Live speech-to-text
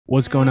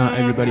What's going on,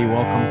 everybody?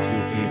 Welcome to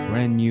a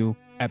brand new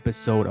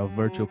episode of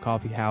Virtual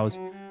Coffee House.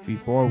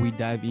 Before we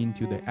dive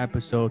into the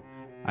episode,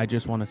 I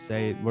just want to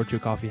say Virtual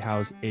Coffee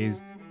House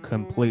is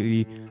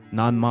completely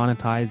non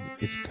monetized,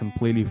 it's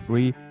completely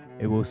free.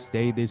 It will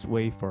stay this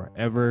way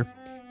forever.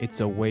 It's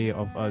a way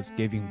of us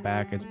giving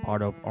back as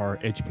part of our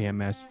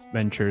HPMS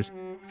Ventures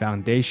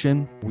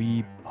Foundation.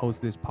 We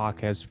host this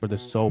podcast for the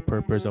sole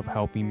purpose of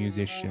helping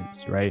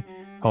musicians, right?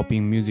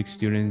 Helping music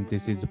students.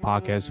 This is a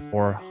podcast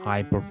for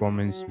high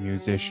performance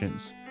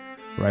musicians,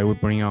 right? We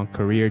bring on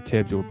career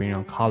tips, we bring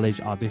on college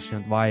audition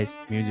advice,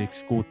 music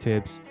school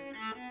tips,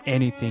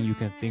 anything you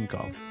can think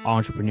of,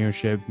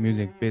 entrepreneurship,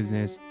 music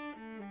business,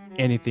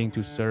 anything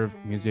to serve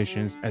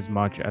musicians as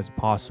much as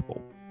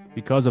possible.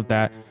 Because of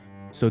that,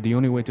 so the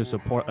only way to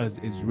support us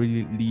is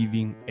really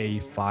leaving a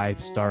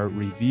 5-star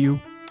review.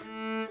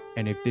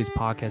 And if this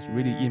podcast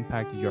really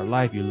impacted your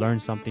life, you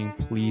learned something,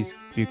 please,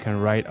 if you can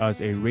write us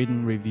a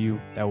written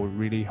review, that would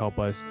really help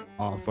us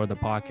for the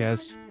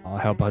podcast,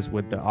 help us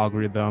with the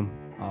algorithm.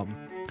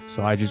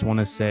 So I just want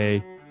to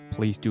say,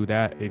 please do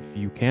that if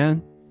you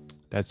can.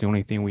 That's the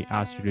only thing we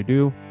ask you to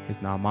do.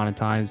 It's not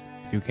monetized.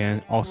 If you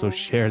can also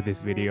share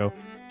this video,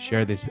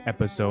 share this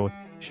episode,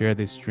 share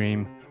this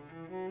stream,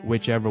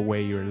 whichever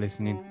way you're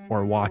listening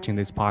or watching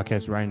this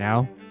podcast right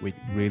now, we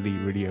really,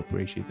 really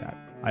appreciate that.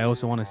 I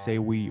also want to say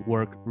we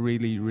work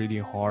really, really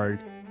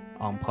hard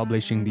on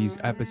publishing these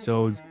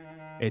episodes.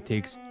 It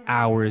takes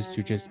hours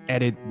to just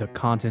edit the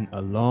content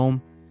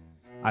alone.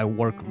 I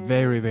work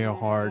very, very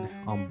hard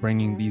on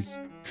bringing these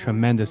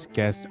tremendous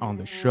guests on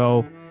the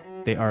show.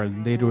 They are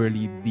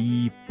literally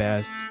the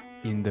best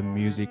in the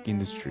music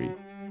industry.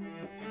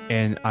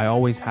 And I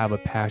always have a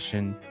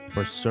passion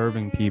for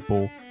serving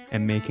people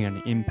and making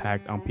an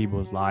impact on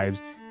people's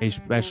lives,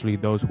 especially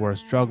those who are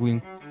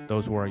struggling,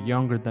 those who are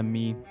younger than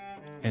me,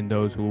 and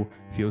those who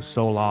feel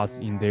so lost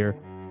in their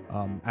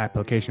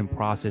application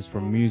process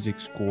for music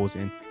schools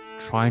and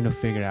trying to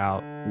figure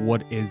out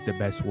what is the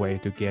best way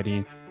to get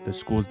in the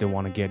schools they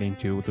want to get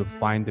into, to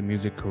find the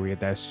music career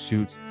that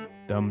suits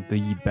them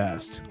the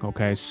best.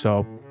 Okay,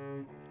 so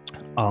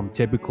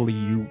typically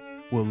you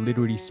will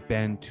literally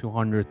spend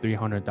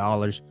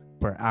 $200-$300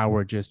 per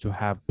hour just to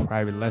have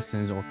private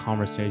lessons or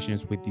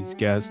conversations with these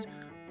guests,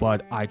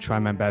 but I try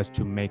my best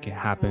to make it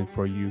happen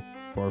for you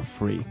for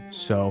free.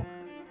 So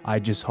I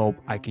just hope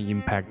I can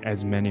impact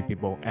as many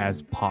people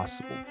as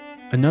possible.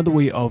 Another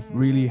way of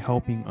really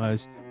helping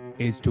us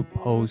is to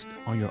post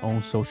on your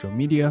own social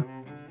media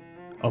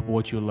of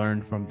what you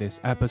learned from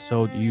this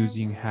episode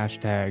using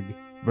hashtag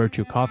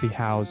Virtual Coffee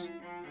House,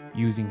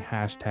 using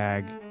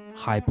hashtag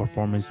high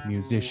performance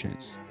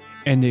musicians.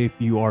 And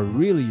if you are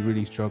really,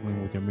 really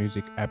struggling with your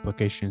music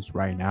applications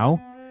right now,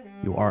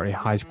 you are a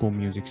high school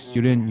music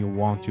student, you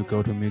want to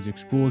go to music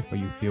schools, but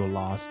you feel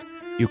lost,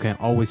 you can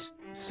always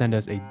send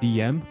us a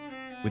DM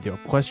with your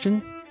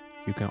question.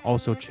 You can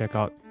also check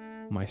out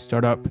my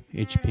startup,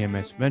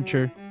 HPMS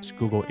Venture. Just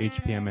Google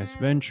HPMS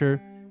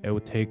Venture. It will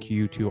take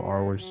you to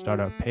our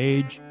startup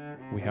page.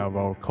 We have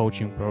our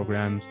coaching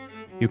programs.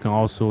 You can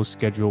also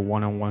schedule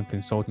one-on-one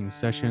consulting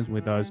sessions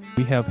with us.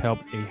 We have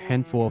helped a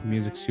handful of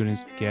music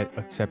students get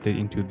accepted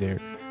into their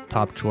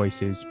top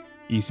choices,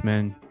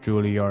 Eastman,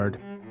 Juilliard,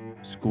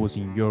 schools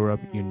in Europe,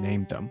 you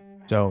name them.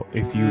 So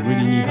if you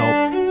really need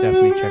help,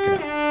 definitely check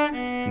it out.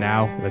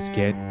 Now let's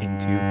get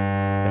into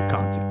the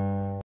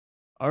content.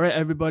 All right,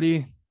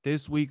 everybody.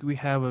 This week we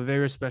have a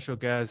very special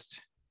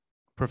guest.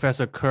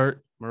 Professor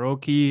Kurt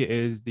Maroki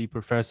is the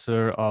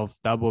professor of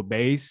double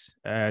bass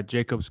at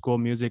Jacobs School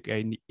of Music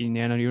at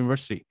Indiana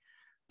University.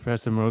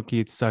 Professor Maroki,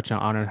 it's such an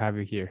honor to have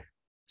you here.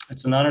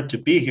 It's an honor to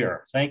be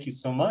here. Thank you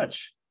so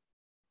much.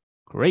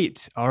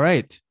 Great. All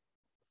right.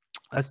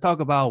 Let's talk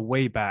about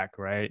way back,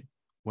 right?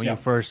 When you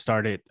first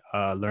started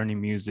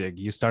learning music,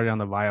 you started on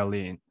the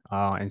violin,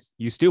 and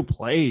you still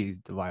play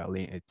the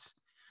violin.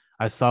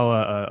 I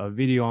saw a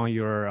video on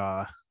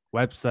your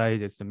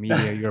website. It's the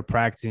media. You're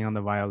practicing on the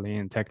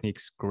violin.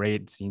 Technique's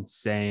great. It's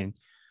insane.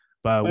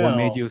 But what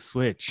made you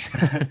switch?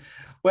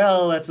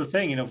 Well, that's the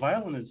thing.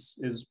 Violin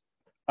is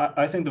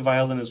I think the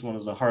violin is one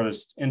of the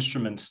hardest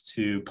instruments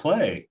to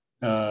play.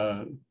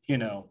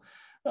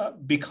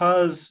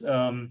 Because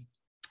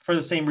for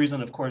the same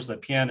reason, of course,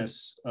 that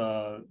pianists,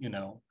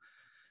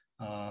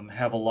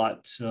 have a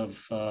lot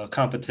of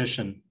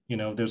competition.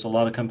 There's a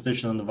lot of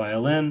competition on the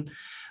violin.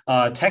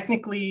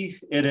 Technically,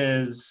 it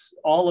is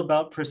all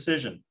about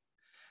precision.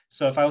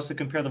 So if I was to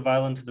compare the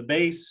violin to the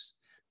bass,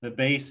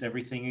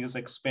 everything is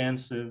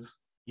expansive.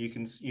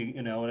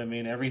 You know what I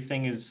mean?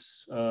 Everything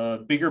is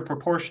bigger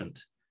proportioned.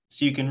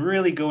 So you can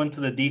really go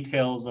into the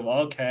details of,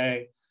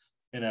 okay,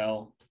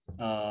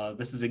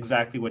 this is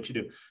exactly what you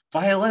do.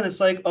 Violin is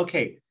like,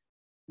 okay,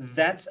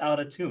 that's out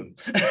of tune.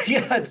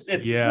 It's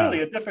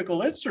really a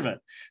difficult instrument.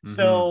 Mm-hmm.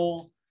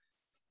 So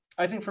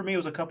I think for me, it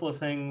was a couple of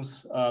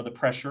things, the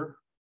pressure,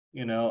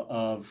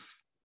 of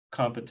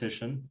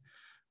competition.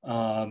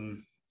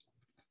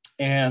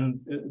 And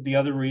the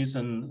other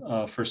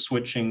reason for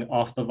switching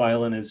off the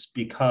violin is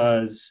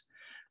because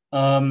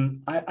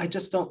I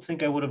just don't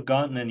think I would have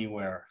gotten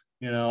anywhere.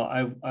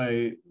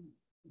 I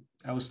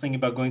I was thinking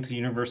about going to the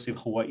University of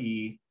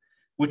Hawaii,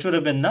 which would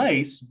have been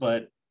nice,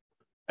 but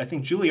I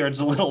think Juilliard's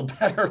a little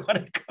better when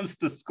it comes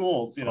to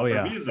schools, Oh for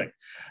yeah. music.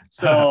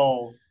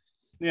 So,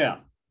 yeah.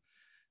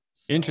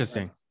 So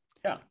Interesting. that's,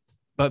 yeah.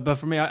 But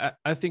for me,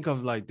 I think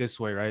of like this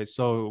way, right?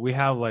 So we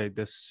have like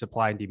this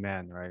supply and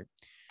demand, right?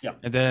 Yeah.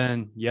 And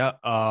then yeah,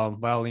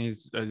 violin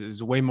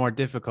is way more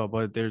difficult,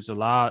 but there's a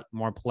lot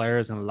more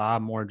players and a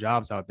lot more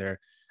jobs out there.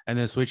 And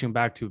then switching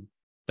back to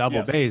double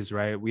Yes. bass,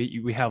 right?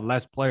 We have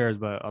less players,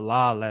 but a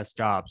lot less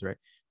jobs, right?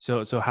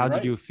 So how You're did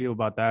right. you feel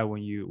about that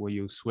when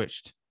you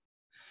switched?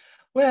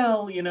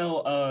 Well,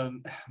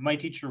 my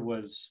teacher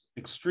was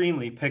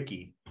extremely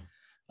picky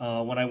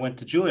when I went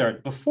to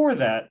Juilliard. Before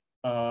that,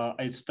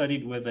 I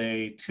studied with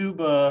a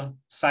tuba,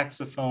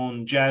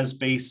 saxophone, jazz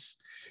bass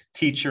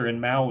teacher in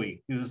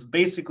Maui. He was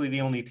basically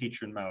the only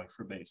teacher in Maui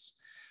for bass.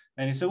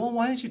 And he said, well,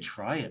 why don't you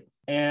try it?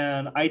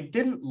 And I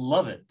didn't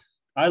love it.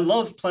 I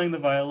loved playing the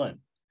violin.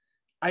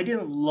 I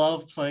didn't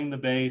love playing the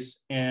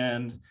bass.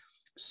 And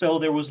so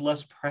there was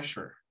less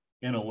pressure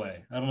in a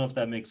way. I don't know if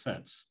that makes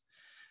sense.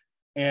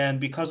 And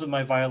because of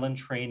my violin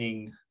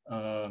training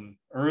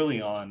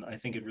early on, I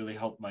think it really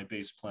helped my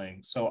bass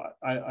playing. So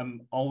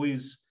I'm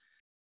always,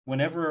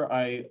 whenever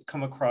I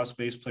come across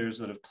bass players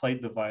that have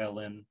played the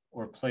violin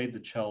or played the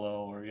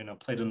cello or,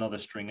 played another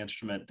string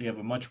instrument, they have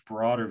a much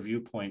broader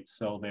viewpoint.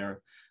 So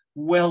they're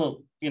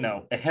well,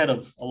 ahead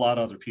of a lot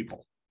of other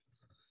people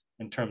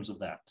in terms of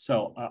that.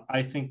 So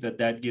I think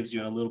that gives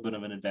you a little bit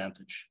of an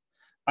advantage.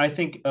 I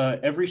think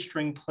every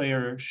string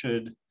player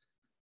should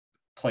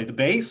play the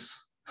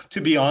bass, to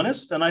be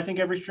honest, and I think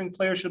every string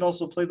player should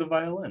also play the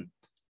violin,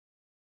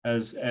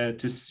 as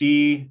to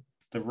see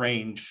the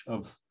range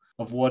of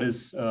what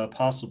is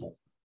possible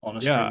on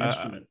a string Yeah,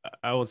 instrument.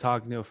 I was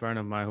talking to a friend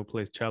of mine who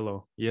plays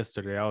cello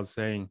yesterday. I was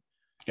saying,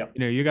 Yeah,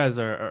 you guys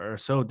are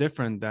so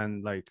different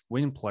than like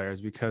wind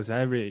players because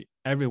every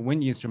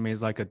wind instrument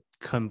is like a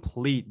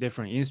complete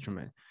different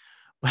instrument.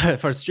 But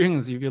for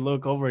strings, if you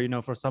look over,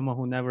 for someone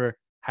who never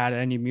had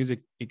any music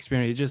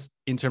experience, it's just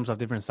in terms of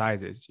different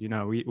sizes.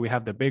 We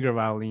have the bigger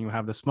violin, we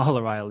have the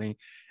smaller violin,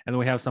 and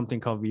we have something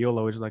called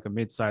viola, which is like a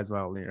mid-sized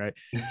violin, right?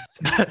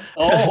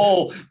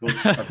 oh,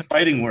 those are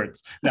fighting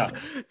words. No,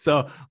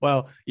 So,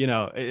 well,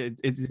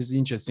 it's just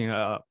interesting.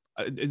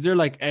 Is there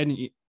like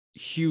any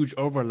huge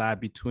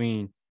overlap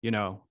between,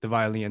 the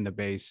violin and the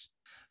bass?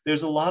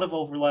 there's a lot of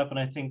overlap, and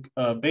I think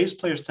bass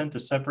players tend to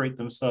separate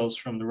themselves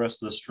from the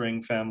rest of the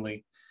string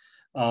family.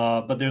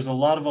 But there's a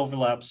lot of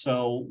overlap.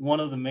 So one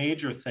of the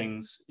major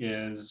things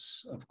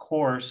is, of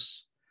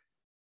course,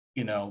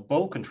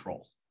 bow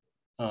control.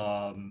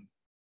 Um,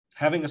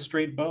 Having a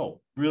straight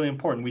bow, really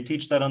important. We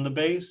teach that on the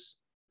bass.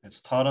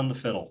 It's taught on the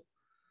fiddle.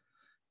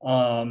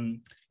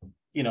 Um,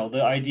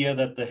 the idea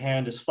that the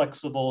hand is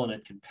flexible and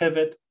it can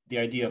pivot, the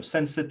idea of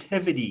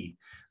sensitivity.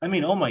 I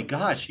mean, oh my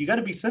gosh, you got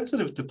to be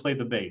sensitive to play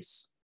the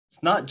bass.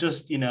 It's not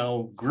just,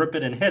 grip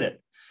it and hit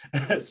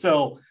it.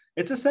 So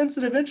it's a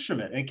sensitive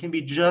instrument and can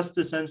be just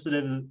as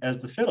sensitive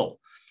as the fiddle.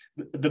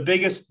 The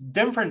biggest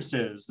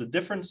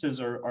differences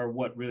are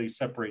what really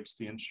separates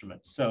the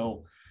instrument.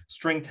 So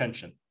string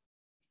tension.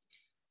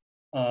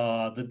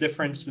 The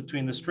difference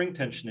between the string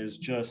tension is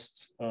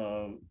just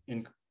a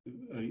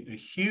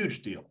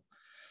huge deal.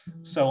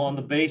 So on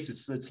the bass,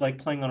 it's like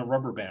playing on a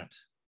rubber band,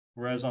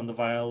 whereas on the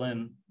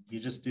violin, you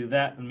just do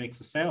that and it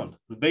makes a sound.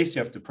 The bass, you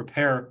have to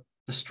prepare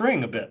the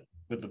string a bit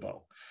with the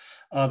bow.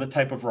 The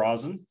type of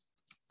rosin,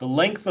 the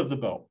length of the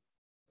bow,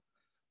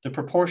 the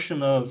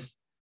proportion of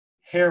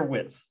hair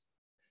width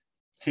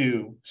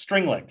to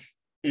string length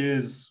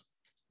is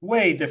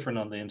way different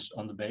on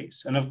the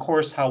bass, and of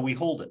course how we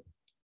hold it.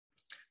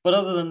 But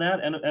other than that,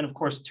 and of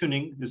course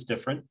tuning is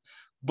different,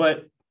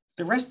 but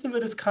the rest of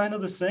it is kind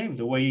of the same.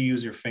 The way you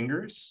use your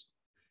fingers,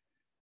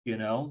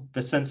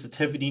 the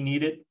sensitivity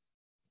needed,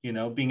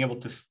 being able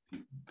to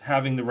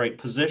having the right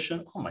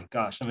position. Oh my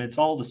gosh, I mean, it's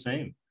all the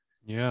same.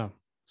 Yeah,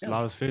 it's a Yeah,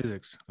 lot of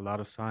physics, a lot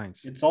of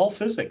science. it's all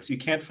physics. You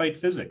can't fight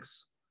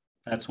physics.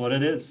 That's what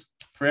it is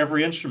for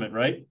every instrument,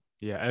 right?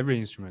 Yeah, every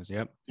instruments.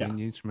 Yep, Yeah, wind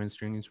instruments,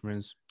 string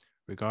instruments,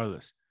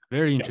 regardless.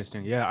 Very yeah,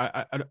 interesting.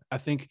 Yeah, I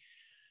think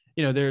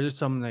there's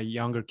some like,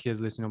 younger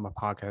kids listening to my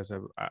podcast.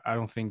 I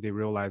don't think they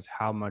realize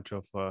how much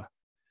of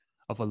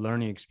a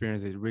learning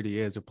experience it really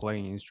is to play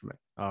an instrument,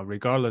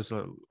 regardless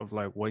of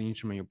like what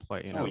instrument you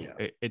play. oh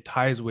yeah, It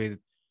ties with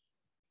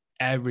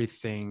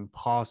everything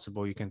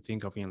possible you can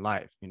think of in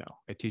life.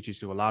 It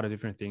teaches you a lot of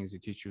different things.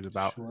 It teaches you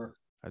about, sure.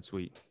 as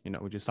we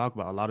just talked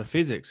about, a lot of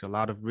physics, a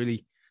lot of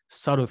really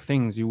subtle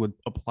things you would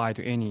apply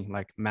to any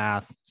like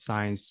math,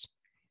 science,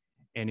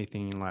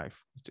 anything in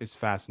life. It's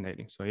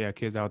fascinating. So yeah,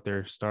 kids out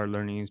there, start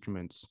learning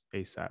instruments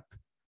ASAP.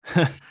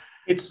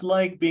 It's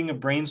like being a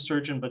brain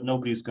surgeon, but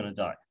nobody's going to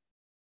die.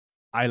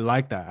 I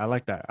like that. I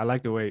like that. I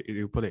like the way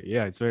you put it.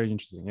 Yeah, it's very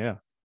interesting. Yeah.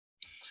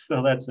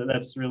 So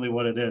that's really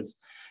what it is.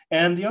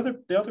 And the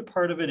other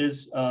part of it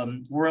is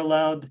we're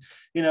allowed,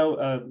 we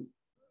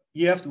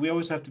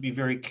always have to be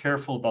very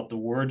careful about the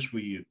words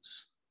we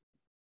use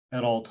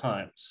at all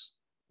times.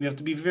 We have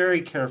to be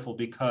very careful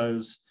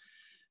because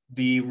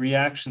the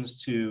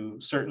reactions to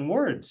certain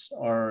words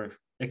are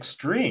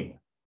extreme.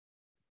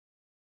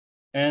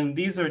 And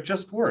these are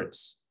just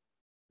words.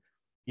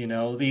 You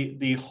know,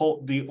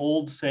 the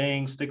old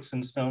saying, sticks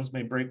and stones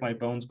may break my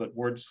bones, but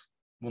words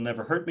will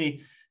never hurt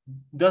me,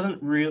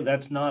 doesn't really,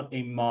 that's not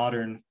a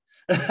modern,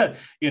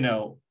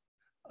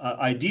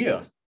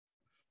 idea.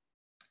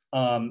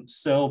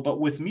 But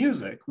with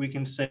music, we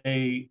can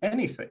say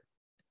anything.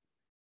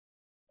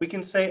 We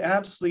can say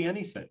absolutely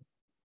anything.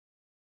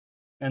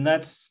 And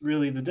that's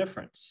really the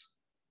difference,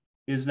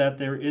 is that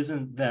there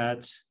isn't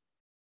that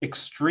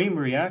extreme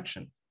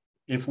reaction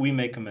if we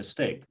make a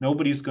mistake.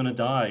 Nobody's going to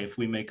die if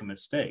we make a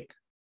mistake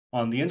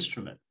on the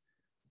instrument.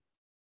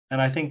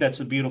 And I think that's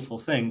a beautiful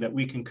thing, that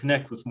we can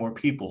connect with more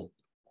people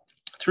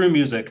through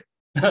music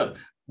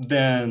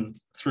than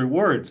through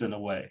words, in a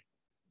way,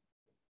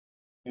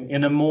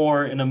 in a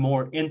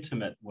more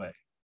intimate way.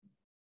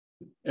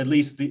 At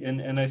least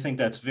and I think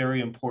that's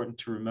very important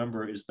to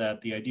remember, is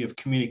that the idea of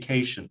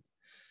communication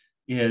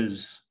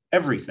is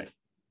everything.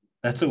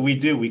 That's what we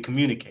do. We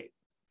communicate.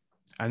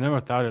 I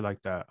never thought it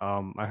like that.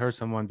 I heard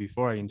someone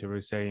before I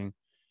interviewed saying,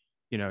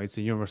 it's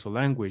a universal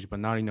language, but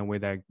not in a way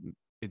that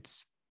it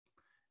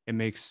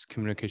makes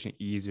communication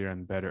easier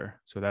and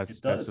better. So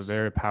that's a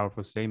very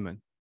powerful statement.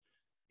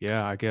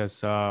 Yeah, I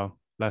guess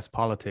less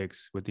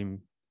politics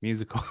within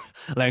musical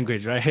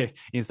language, right?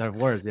 Instead of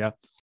words. Yeah.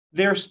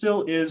 There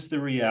still is the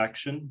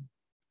reaction,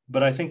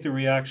 but I think the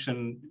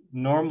reaction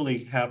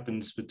normally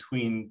happens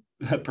between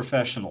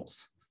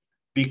professionals,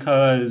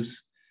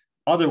 because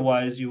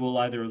otherwise you will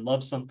either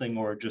love something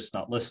or just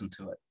not listen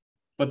to it.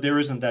 But there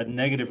isn't that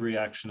negative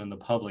reaction in the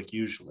public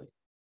usually,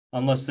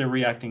 unless they're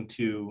reacting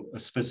to a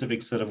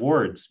specific set of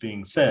words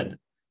being said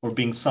or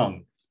being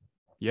sung.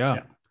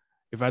 Yeah.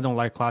 If I don't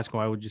like classical,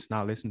 I would just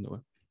not listen to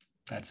it.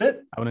 That's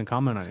it. I wouldn't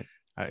comment on it.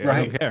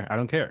 Right. I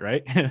don't care.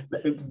 Right.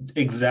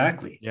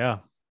 Exactly. Yeah.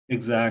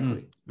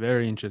 Exactly.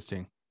 Very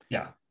interesting.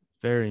 Yeah.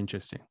 Very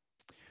interesting.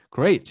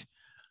 Great.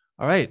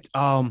 All right.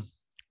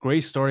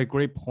 Great story.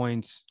 Great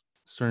points.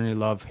 Certainly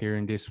love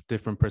hearing these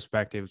different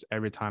perspectives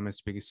every time I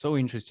speak. It's so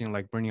interesting,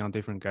 like bringing on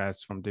different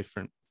guests from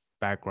different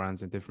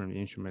backgrounds and different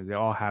instruments. They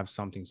all have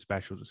something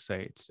special to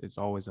say. It's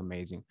always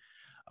amazing.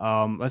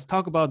 Let's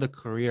talk about the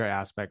career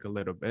aspect a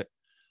little bit.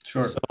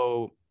 Sure.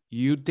 So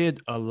you did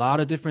a lot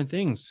of different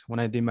things. When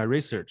I did my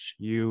research,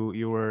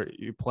 you're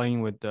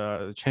playing with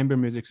the Chamber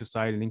Music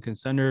Society Lincoln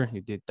Center.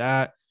 You did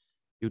that.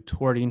 You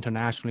toured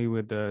internationally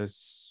with the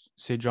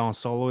Sejong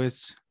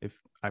Soloists, if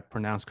I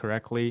pronounce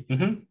correctly.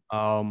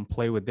 Mm-hmm.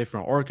 Play with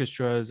different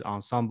orchestras,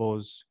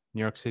 ensembles,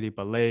 New York City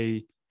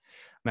Ballet,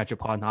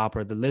 Metropolitan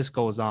Opera. The list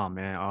goes on,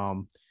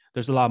 man.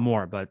 There's a lot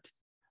more, but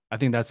I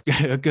think that's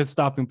a good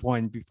stopping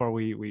point before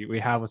we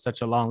have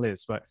such a long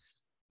list. But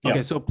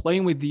okay, so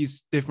playing with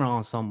these different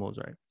ensembles,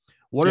 right?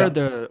 What are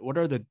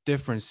the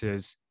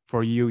differences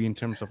for you in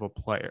terms of a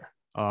player?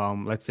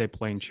 Let's say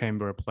playing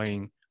chamber,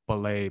 playing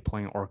ballet,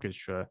 playing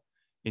orchestra,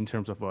 in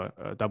terms of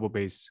a double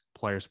bass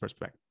player's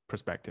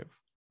perspective.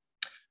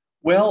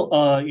 Well,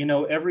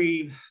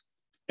 every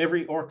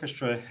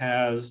orchestra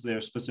has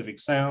their specific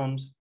sound.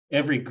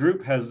 Every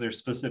group has their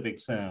specific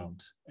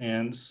sound,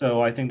 and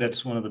so I think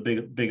that's one of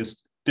the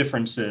biggest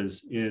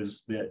differences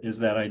is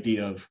that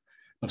idea of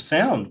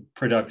sound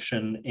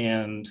production.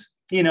 And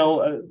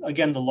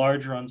again, the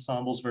larger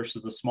ensembles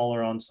versus the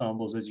smaller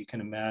ensembles, as you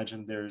can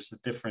imagine, there's a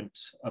different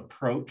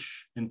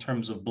approach in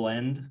terms of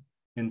blend,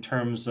 in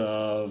terms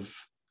of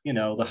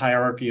the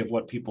hierarchy of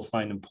what people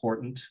find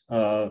important.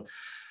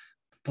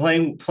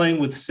 Playing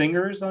with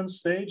singers on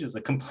stage is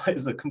a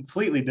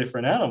completely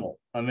different animal.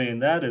 I mean,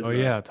 that is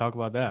talk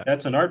about that.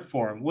 That's an art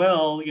form.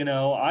 Well,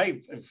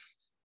 I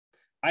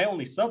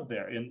only sub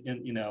there in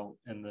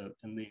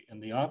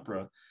the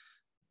opera,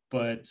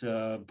 but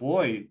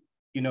boy,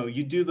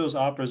 you do those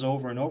operas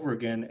over and over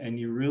again, and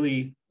you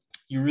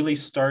really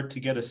start to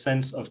get a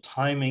sense of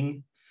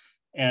timing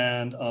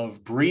and of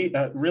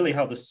really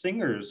how the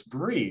singers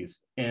breathe,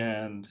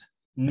 and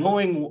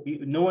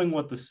knowing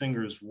what the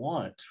singers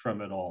want from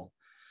it all.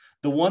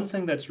 The one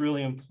thing that's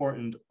really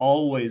important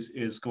always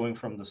is going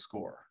from the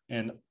score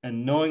and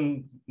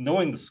knowing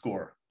the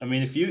score. I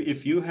mean,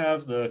 if you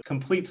have the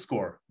complete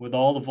score with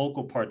all the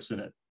vocal parts in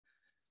it,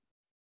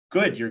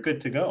 good, you're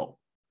good to go.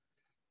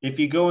 If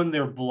you go in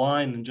there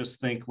blind and just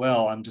think,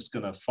 well, I'm just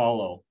going to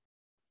follow,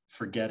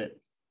 forget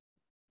it.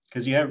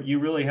 Because you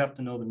really have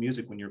to know the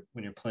music when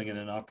you're playing in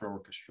an opera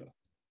orchestra.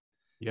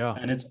 Yeah.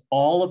 And it's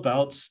all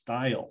about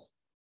style.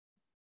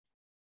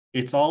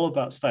 It's all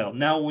about style.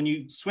 Now, when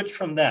you switch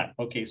from that,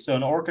 okay, so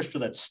an orchestra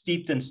that's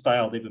steeped in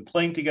style, they've been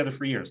playing together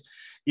for years.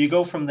 You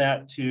go from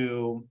that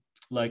to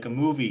like a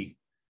movie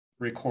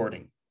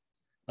recording,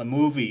 a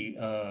movie,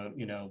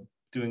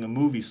 doing a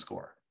movie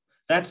score.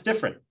 That's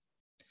different.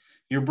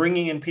 You're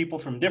bringing in people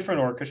from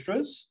different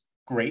orchestras.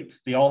 Great.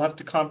 They all have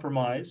to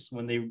compromise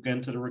when they get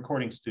into the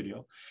recording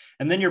studio.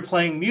 And then you're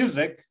playing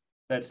music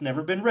that's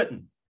never been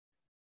written.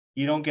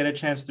 You don't get a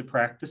chance to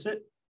practice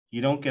it.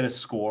 You don't get a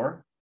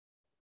score.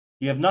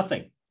 You have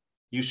nothing.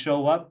 You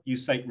show up, you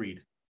sight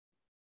read.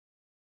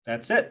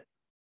 That's it.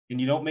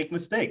 and you don't make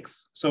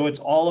mistakes. So it's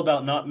all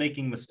about not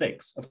making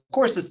mistakes. Of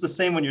course, it's the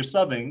same when you're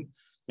subbing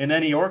in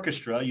any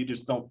orchestra. You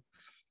just don't,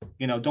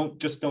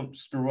 don't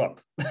screw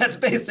up. That's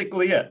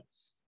basically it.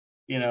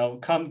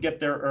 Come get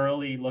there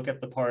early, look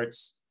at the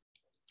parts,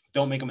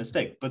 don't make a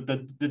mistake. But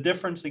the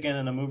difference again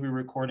in a movie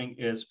recording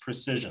is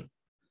precision.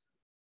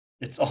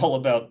 It's all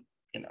about,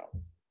 you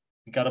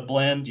got to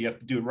blend, you have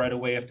to do it right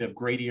away, you have to have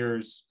great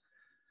ears.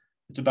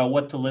 It's about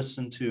what to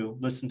listen to.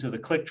 Listen to the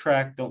click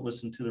track, don't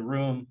listen to the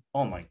room.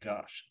 Oh my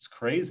gosh, it's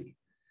crazy.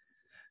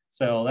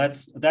 So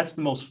that's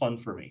the most fun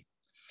for me.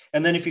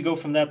 And then if you go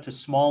from that to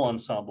small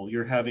ensemble,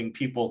 you're having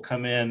people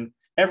come in.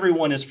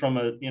 Everyone is from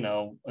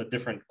a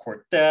different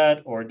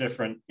quartet or a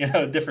different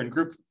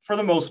group for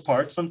the most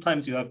part.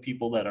 Sometimes you have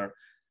people that are,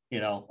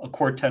 a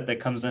quartet that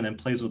comes in and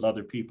plays with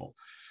other people.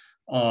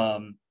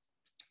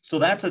 So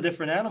that's a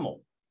different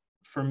animal.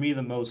 For me,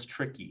 the most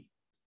tricky,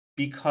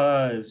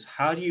 because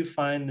how do you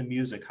find the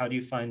music? How do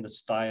you find the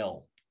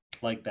style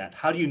like that?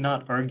 How do you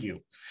not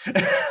argue?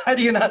 How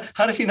do you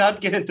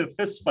not get into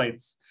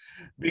fistfights?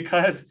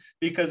 Because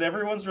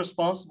everyone's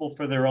responsible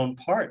for their own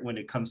part when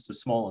it comes to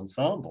small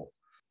ensemble.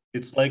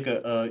 It's like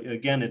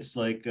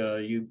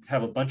you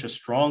have a bunch of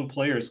strong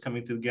players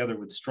coming together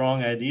with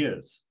strong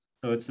ideas.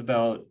 So it's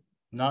about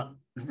not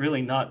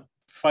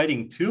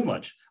fighting too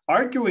much.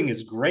 Arguing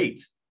is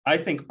great. I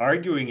think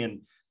arguing,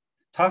 and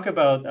talk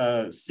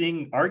about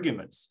seeing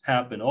arguments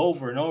happen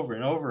over and over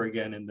and over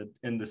again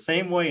in the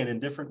same way and in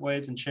different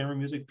ways in chamber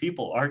music.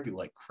 People argue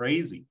like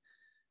crazy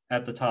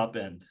at the top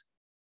end.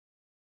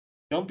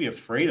 Don't be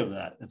afraid of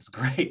that. It's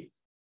great.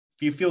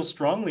 If you feel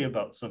strongly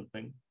about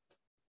something,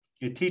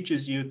 it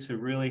teaches you to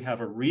really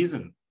have a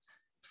reason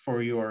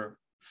for your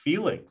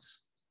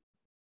feelings,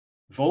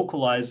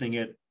 vocalizing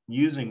it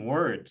using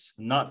words,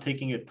 not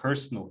taking it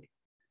personally.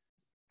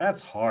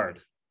 That's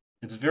hard.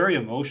 It's very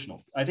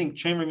emotional. I think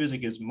chamber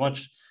music is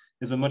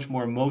a much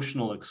more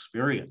emotional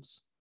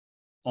experience,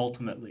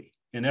 ultimately,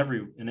 in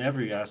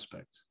every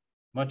aspect,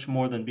 much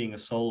more than being a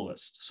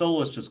soloist.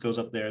 Soloist just goes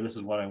up there, this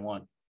is what I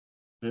want.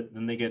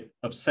 Then they get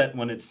upset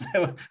when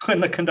when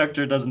the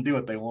conductor doesn't do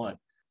what they want.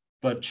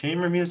 But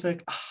chamber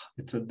music,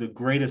 it's the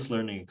greatest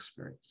learning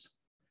experience.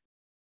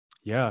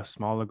 Yeah,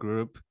 smaller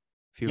group,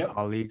 few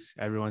colleagues,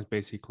 everyone's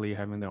basically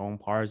having their own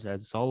parts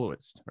as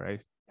soloist,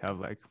 right? Have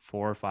like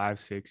 4, 5,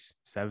 6,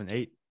 7,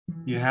 8.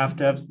 You have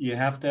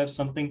to have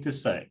something to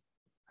say.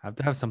 Have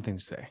to have something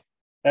to say.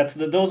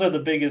 Those are the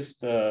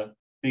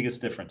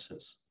biggest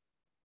differences.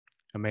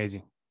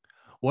 Amazing.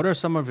 What are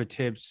some of the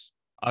tips?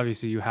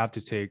 Obviously, you had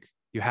to take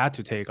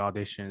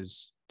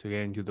auditions to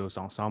get into those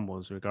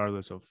ensembles,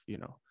 regardless of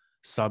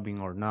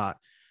subbing or not.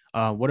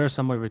 What are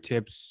some of your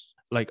tips,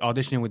 like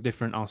auditioning with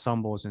different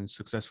ensembles and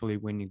successfully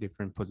winning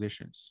different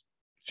positions?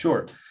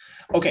 Sure.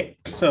 Okay,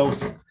 so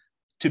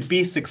to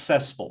be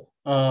successful,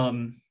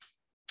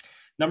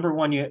 number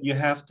one, you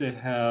have to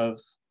have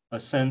a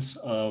sense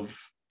of,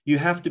 you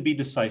have to be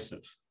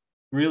decisive.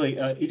 Really,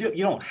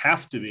 you don't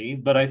have to be,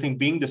 but I think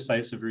being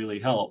decisive really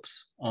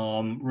helps.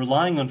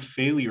 Relying on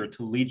failure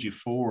to lead you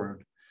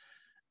forward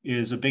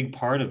is a big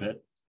part of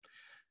it.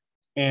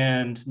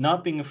 And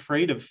not being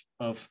afraid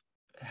of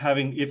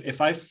having, if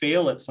I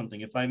fail at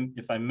something,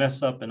 if I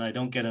mess up and I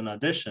don't get an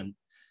audition,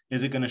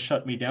 is it going to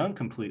shut me down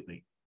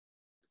completely?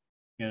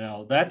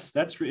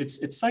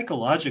 It's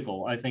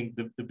psychological. I think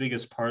the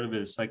biggest part of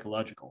it is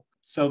psychological.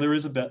 So there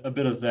is a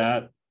bit of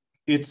that.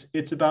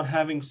 It's about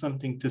having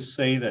something to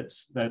say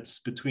that's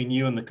between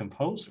you and the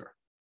composer,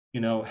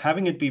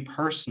 having it be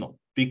personal,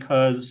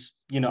 because,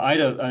 I'm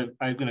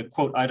going to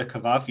quote Ida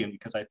Kavafian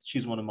because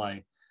she's one of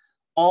my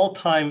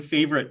all-time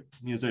favorite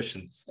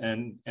musicians.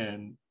 And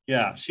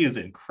yeah, she is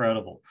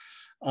incredible.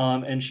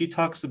 And she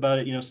talks about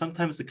it,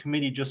 sometimes the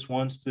committee just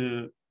wants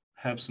to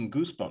have some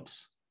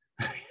goosebumps.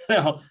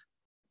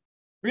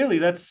 Really,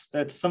 that's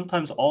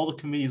sometimes all the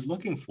committee is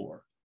looking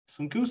for,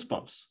 some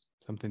goosebumps.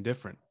 Something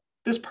different.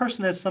 This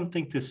person has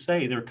something to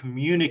say. They're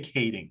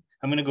communicating.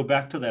 I'm going to go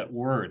back to that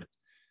word.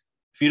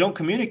 If you don't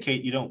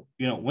communicate, you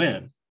don't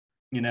win.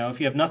 If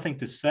you have nothing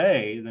to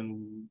say,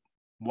 then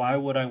why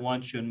would I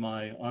want you in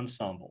my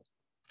ensemble?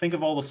 Think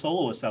of all the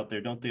soloists out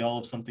there. Don't they all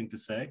have something to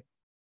say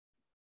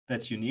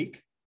that's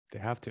unique? They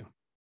have to.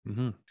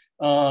 Mm-hmm.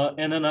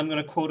 And then I'm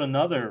going to quote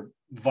another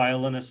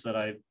violinist that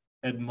I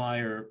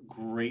admire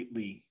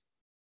greatly.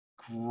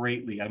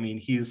 I mean,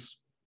 he's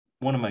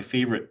one of my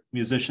favorite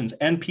musicians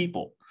and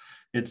people.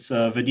 It's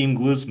Vadim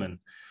Gluzman.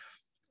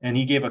 And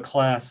he gave a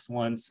class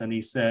once and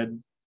he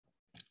said,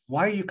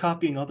 "Why are you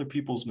copying other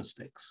people's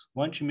mistakes?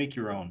 Why don't you make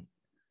your own?"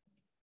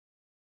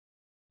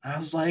 I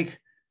was like,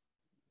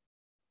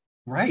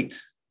 right.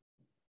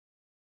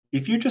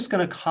 If you're just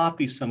going to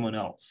copy someone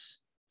else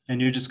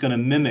and you're just going to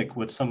mimic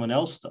what someone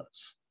else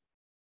does,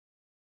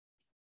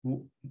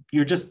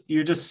 you're just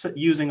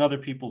using other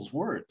people's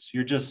words.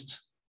 You're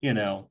just,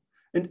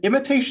 and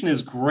imitation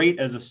is great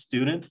as a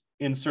student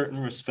in certain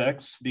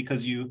respects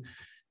because you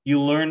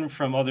learn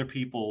from other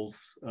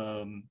people's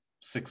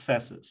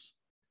successes.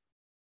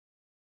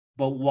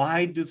 But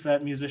why does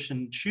that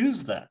musician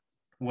choose that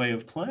way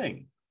of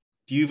playing?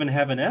 Do you even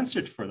have an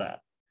answer for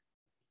that?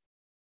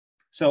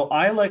 So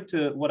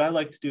what I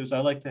like to do is I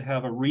like to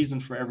have a reason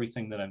for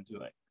everything that I'm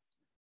doing.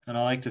 And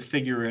I like to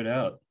figure it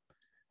out.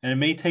 And it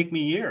may take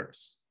me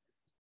years.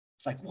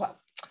 It's like, what?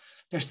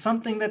 There's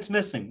something that's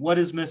missing. What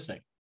is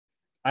missing?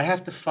 I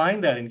have to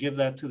find that and give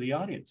that to the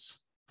audience.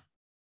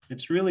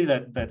 It's really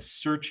that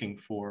searching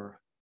for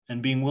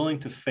and being willing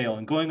to fail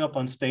and going up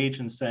on stage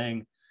and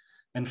saying,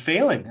 and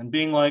failing and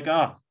being like,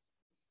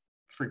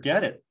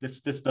 forget it.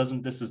 This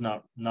is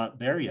not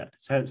there yet.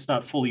 It's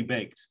not fully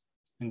baked.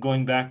 And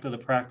going back to the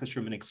practice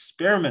room and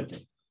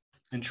experimenting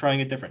and trying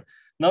it different.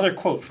 Another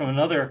quote from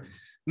another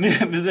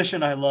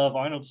musician I love,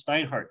 Arnold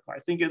Steinhardt, I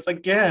think is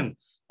again,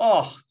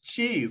 oh,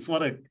 geez,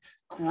 what a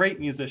great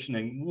musician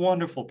and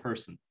wonderful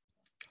person.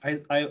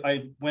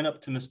 I went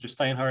up to Mr.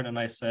 Steinhardt and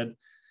I said,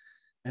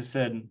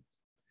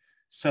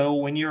 so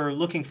when you're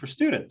looking for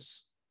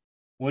students,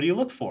 what do you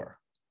look for?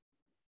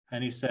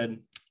 And he said,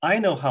 I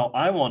know how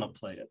I want to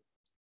play it.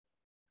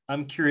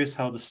 I'm curious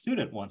how the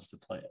student wants to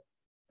play it.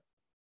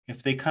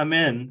 If they come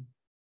in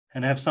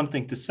and have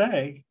something to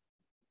say,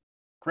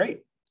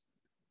 great.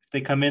 If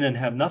they come in and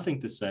have nothing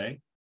to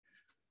say,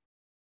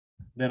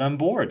 then I'm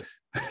bored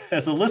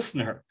as a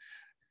listener,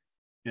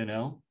 you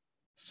know?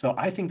 So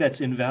I think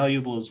that's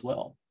invaluable as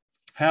well.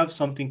 Have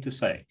something to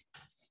say.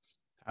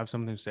 Have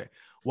something to say.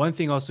 One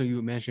thing also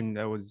you mentioned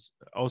that was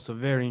also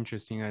very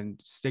interesting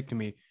and stick to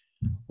me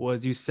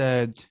was you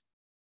said,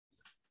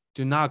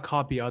 do not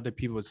copy other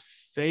people's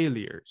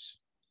failures.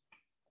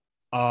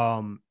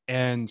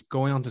 And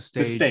going on to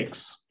stage.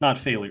 Mistakes, not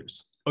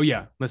failures. Oh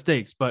yeah,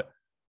 mistakes. But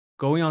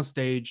going on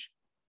stage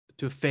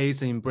to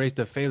face and embrace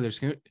the failures.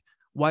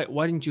 Why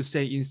didn't you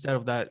say instead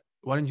of that?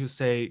 Why didn't you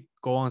say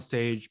go on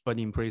stage but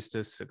embrace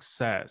the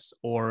success,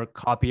 or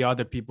copy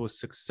other people's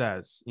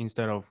success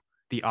instead of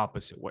the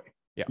opposite way?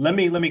 Yeah. Let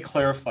me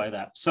clarify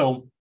that.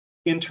 So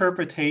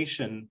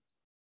interpretation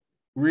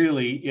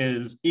really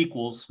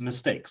equals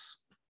mistakes.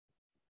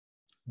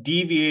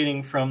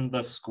 Deviating from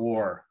the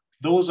score.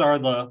 Those are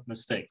the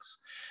mistakes.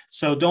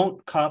 So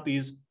don't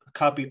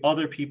copy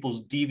other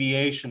people's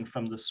deviation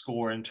from the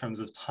score in terms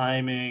of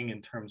timing,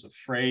 in terms of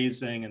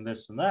phrasing and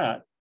this and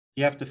that.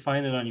 You have to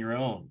find it on your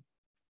own.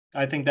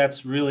 I think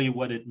that's really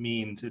what it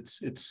means.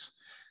 It's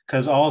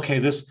because,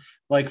 this,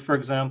 like, for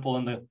example,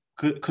 in the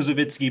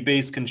Koussevitzky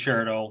bass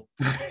concerto,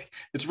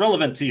 it's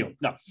relevant to you.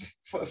 No,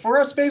 for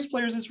us bass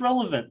players, it's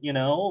relevant. You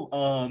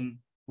know,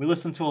 we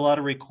listen to a lot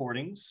of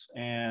recordings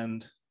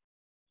and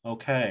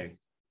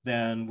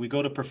then we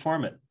go to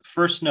perform it.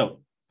 First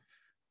note,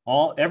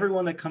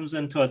 everyone that comes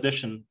into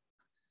audition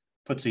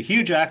puts a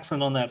huge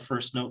accent on that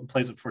first note and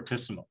plays it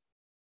fortissimo.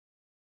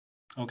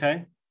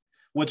 Okay.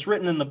 What's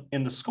written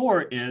in the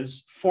score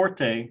is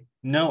forte,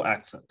 no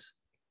accent.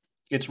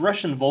 It's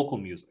Russian vocal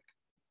music.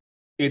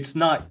 It's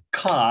not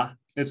ka,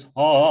 it's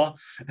ha.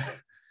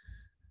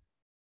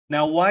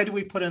 Now, why do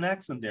we put an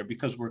accent there?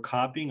 Because we're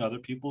copying other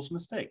people's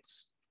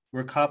mistakes.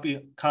 We're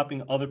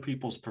copying other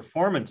people's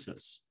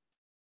performances.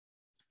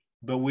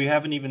 But we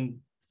haven't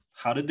even,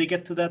 how did they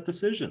get to that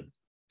decision?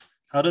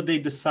 How did they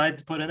decide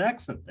to put an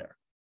accent there?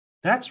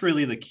 That's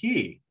really the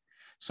key.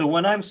 So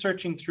when I'm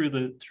searching through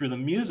the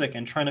music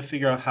and trying to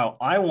figure out how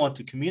I want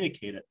to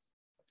communicate it,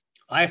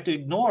 I have to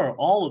ignore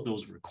all of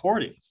those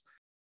recordings.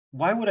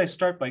 Why would I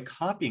start by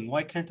copying?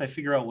 Why can't I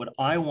figure out what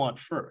I want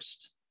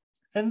first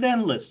and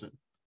then listen?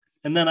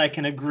 And then I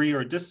can agree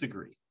or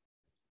disagree.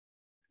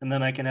 And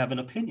then I can have an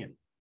opinion.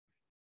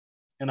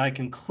 And I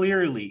can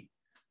clearly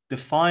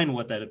define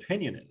what that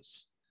opinion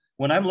is.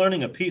 When I'm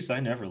learning a piece, I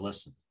never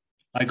listen.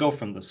 I go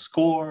from the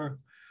score.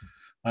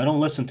 I don't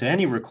listen to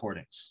any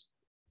recordings.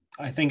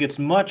 I think it's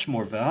much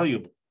more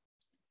valuable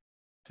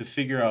to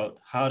figure out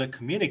how to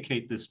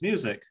communicate this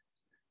music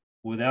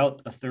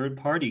without a third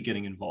party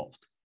getting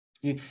involved.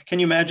 Can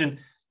you imagine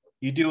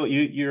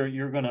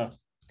you're gonna,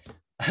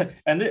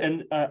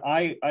 and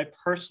I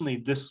personally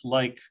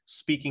dislike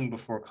speaking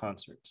before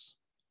concerts.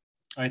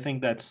 I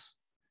think that's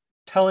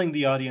telling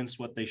the audience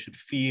what they should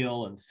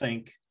feel and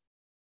think,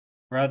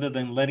 rather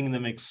than letting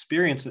them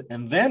experience it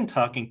and then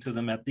talking to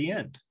them at the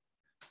end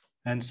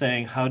and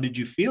saying, how did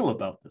you feel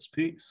about this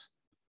piece?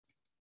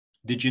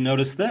 Did you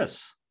notice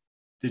this?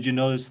 Did you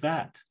notice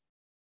that?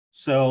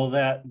 So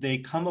that they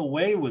come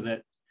away with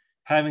it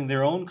having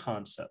their own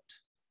concept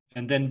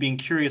and then being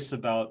curious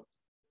about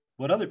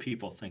what other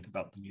people think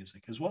about the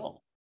music as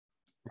well,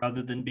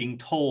 rather than being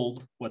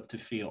told what to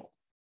feel.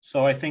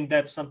 So I think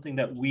that's something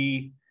that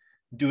we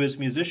do as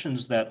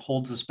musicians that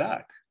holds us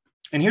back.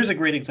 And here's a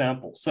great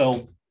example.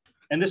 So,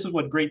 and this is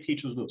what great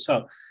teachers do.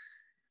 So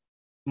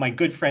my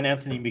good friend,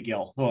 Anthony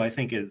Miguel, who I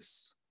think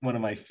is one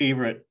of my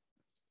favorite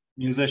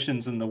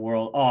musicians in the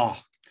world.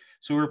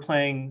 So we were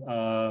playing,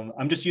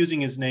 I'm just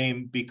using his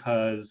name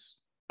because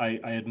I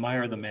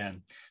admire the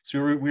man.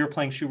 So we were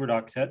playing Schubert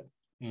Octet,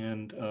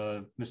 and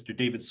Mr.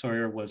 David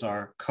Sawyer was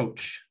our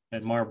coach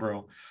at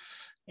Marlborough.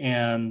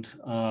 And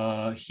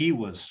he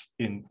was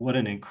what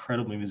an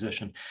incredible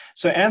musician.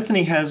 So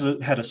Anthony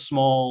had a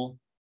small,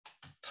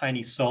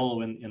 tiny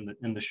solo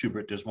in the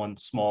Schubert. There's one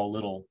small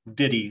little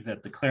ditty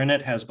that the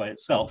clarinet has by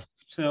itself.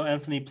 So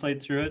Anthony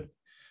played through it,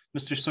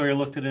 Mr. Sawyer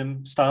looked at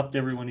him, stopped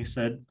everyone. He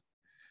said,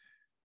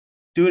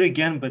 do it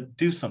again, but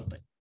do something.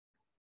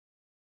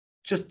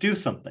 Just do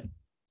something.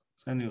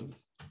 So I knew.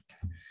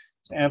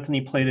 So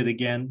Anthony played it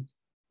again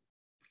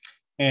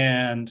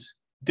and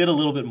did a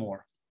little bit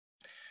more.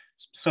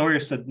 Sawyer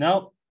said,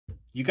 no,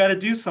 you got to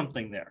do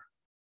something there.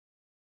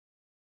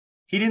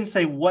 He didn't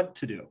say what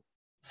to do.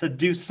 He said,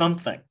 do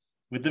something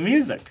with the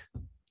music.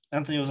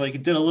 Anthony was like, he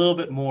did a little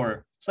bit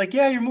more. It's like,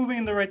 yeah, you're moving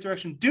in the right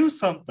direction. Do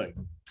something.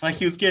 Like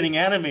he was getting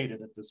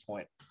animated at this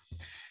point.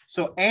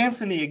 So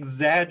Anthony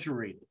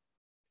exaggerated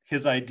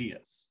his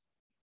ideas,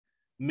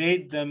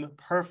 made them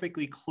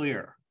perfectly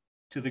clear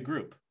to the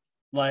group.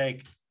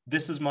 Like,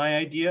 this is my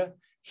idea.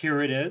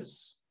 Here it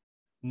is.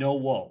 No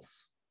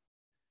walls.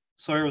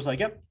 Sawyer was like,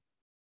 yep.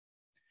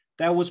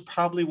 That was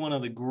probably one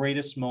of the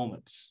greatest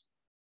moments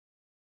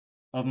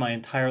of my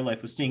entire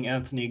life, was seeing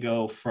Anthony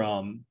go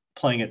from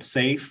playing it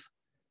safe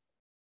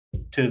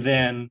to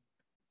then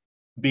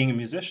being a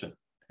musician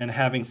and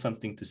having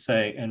something to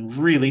say and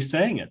really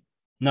saying it,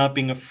 not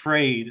being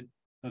afraid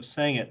of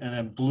saying it. And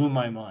it blew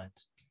my mind.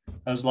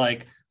 I was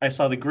like, I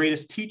saw the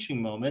greatest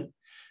teaching moment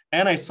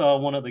and I saw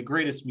one of the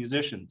greatest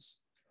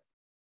musicians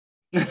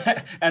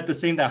at the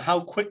same time,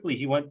 how quickly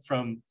he went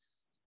from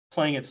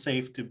playing it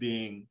safe to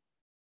being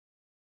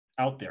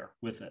out there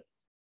with it,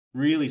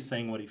 really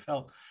saying what he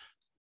felt.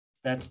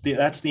 That's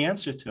the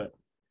answer to it.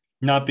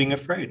 Not being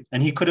afraid.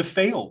 And he could have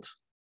failed,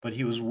 but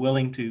he was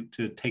willing to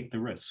take the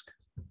risk.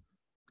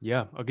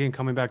 Yeah. Again,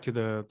 coming back to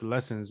the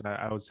lessons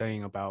I was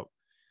saying about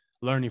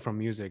learning from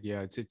music.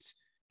 Yeah.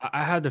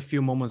 I had a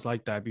few moments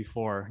like that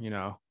before,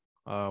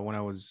 when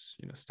I was,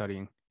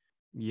 studying.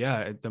 Yeah.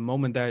 At the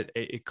moment that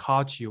it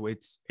caught you,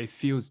 it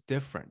feels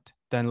different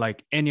than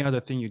like any other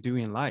thing you do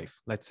in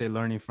life. Let's say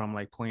learning from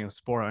like playing a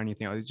sport or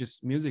anything. It's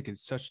just music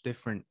is such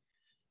different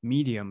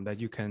medium that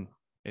you can,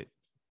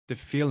 the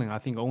feeling, I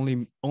think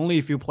only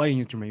if you play an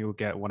instrument you'll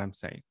get what I'm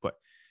saying, but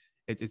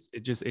it hits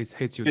you. It's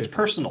different.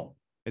 Personal.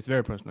 It's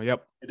very personal.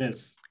 Yep, it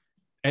is.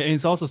 And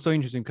it's also so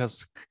interesting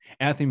because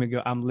Anthony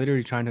McGill, I'm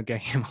literally trying to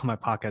get him on my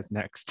podcast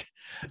next.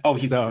 Oh,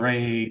 he's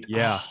great.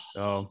 Yeah,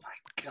 so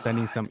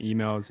sending some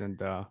emails and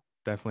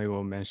definitely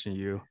will mention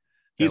you.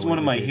 He's one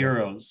of my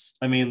heroes.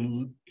 I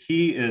mean,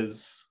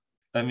 he's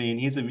a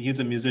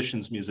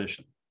musician's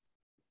musician.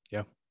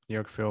 Yeah, New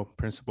York Phil,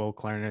 principal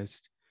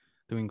clarinetist,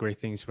 doing great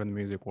things for the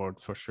music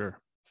world for sure.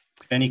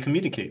 And he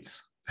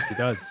communicates. He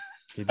does,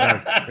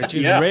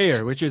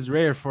 which is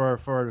rare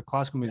for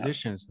classical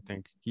musicians. I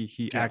think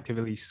he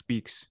actively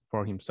speaks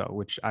for himself,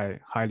 which I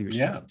highly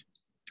respect.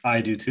 Yeah,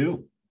 I do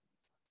too.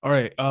 All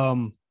right.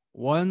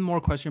 One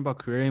more question about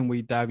career, and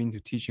we dive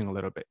into teaching a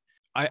little bit.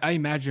 I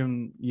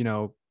imagine,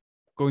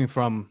 going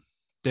from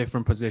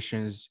different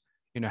positions,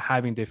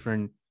 having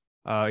different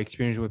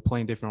experience with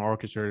playing different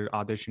orchestra,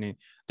 auditioning,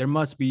 there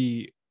must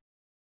be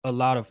a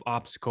lot of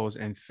obstacles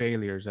and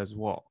failures as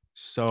well.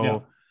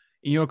 So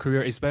in your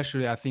career,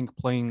 especially, I think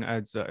playing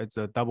as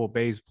a double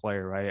bass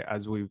player, right?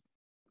 As we've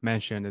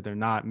mentioned, that there are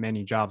not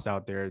many jobs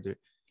out there,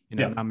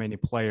 not many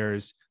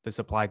players, the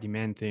supply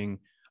demand thing.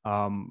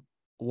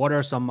 What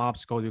are some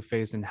obstacles you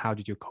faced and how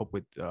did you cope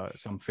with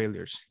some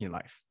failures in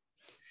life?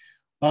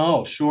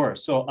 Oh, sure.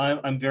 So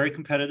I'm very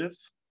competitive.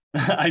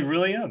 I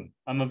really am.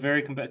 I'm a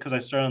very competitive, because I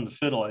started on the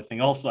fiddle, I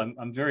think. Also,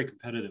 I'm very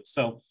competitive.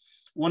 So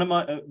one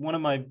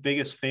of my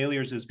biggest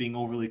failures is being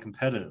overly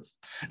competitive.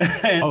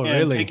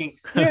 Really?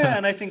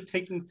 And I think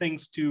taking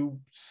things too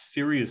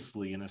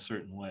seriously in a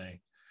certain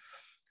way,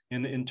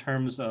 in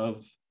terms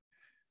of,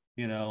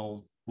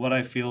 what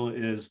I feel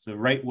is the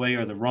right way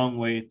or the wrong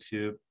way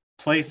to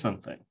play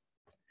something.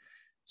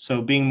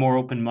 So being more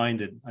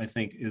open-minded, I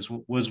think,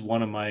 was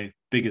one of my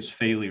biggest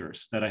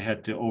failures that I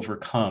had to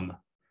overcome.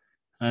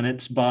 And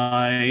it's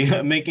by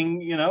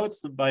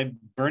by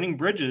burning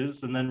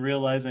bridges and then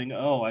realizing,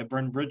 oh, I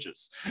burned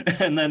bridges,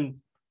 and then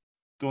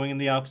going in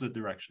the opposite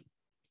direction.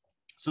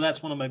 So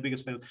that's one of my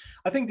biggest failures.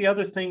 I think the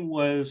other thing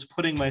was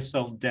putting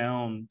myself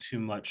down too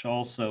much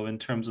also in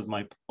terms of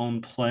my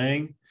own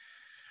playing.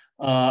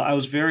 I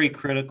was very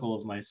critical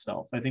of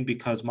myself, I think,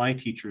 because my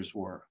teachers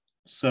were.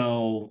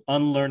 So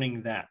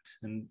unlearning that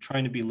and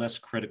trying to be less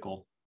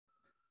critical.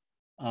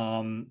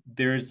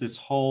 There's this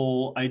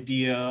whole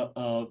idea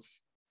of,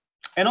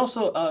 and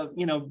also,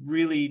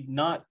 really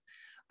not,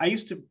 I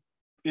used to,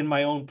 in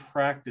my own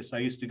practice, I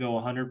used to go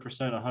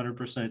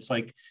 100%. It's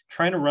like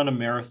trying to run a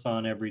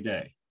marathon every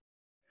day.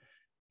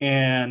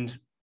 And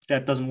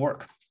that doesn't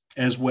work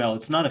as well.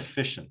 It's not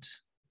efficient,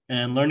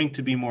 and learning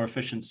to be more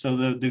efficient. So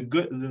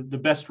the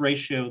best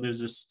ratio,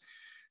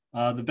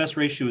 the best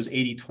ratio is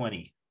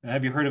 80-20.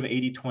 Have you heard of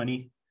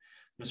 80-20?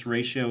 This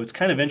ratio, it's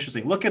kind of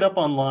interesting. Look it up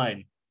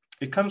online.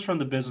 It comes from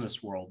the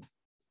business world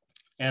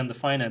and the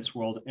finance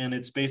world. And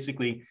it's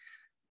basically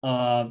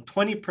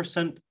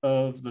 20%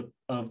 of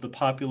the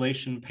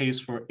population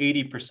pays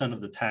 80%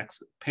 of the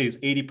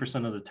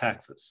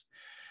taxes.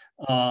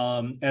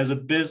 As a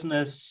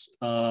business,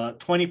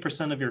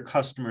 20% of your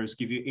customers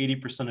give you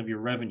 80% of your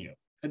revenue.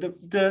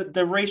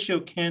 The ratio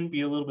can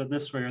be a little bit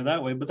this way or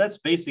that way, but that's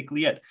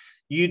basically it.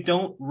 You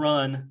don't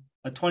run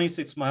a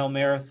 26-mile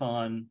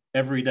marathon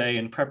every day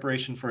in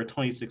preparation for a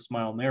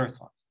 26-mile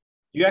marathon.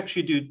 You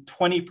actually do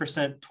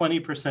 20%,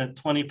 20%,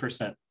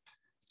 20%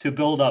 to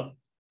build up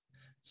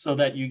so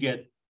that you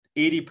get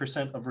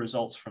 80% of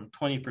results from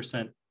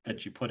 20%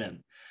 that you put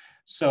in.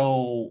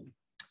 So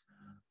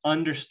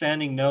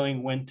understanding,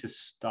 knowing when to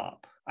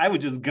stop. I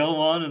would just go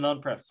on and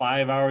on prep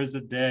 5 hours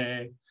a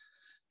day.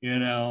 You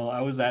know,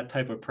 I was that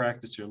type of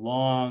practicer,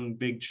 long,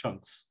 big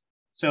chunks.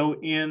 So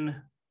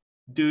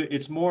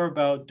it's more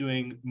about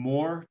doing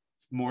more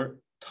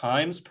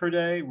times per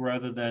day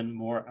rather than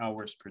more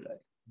hours per day.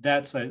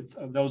 That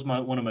was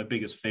one of my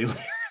biggest failures,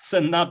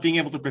 and not being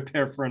able to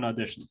prepare for an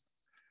audition.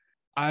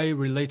 I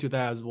relate to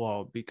that as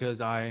well, because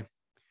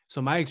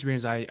so my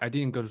experience, I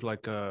didn't go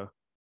to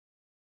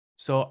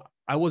so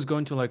I was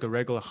going to like a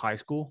regular high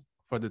school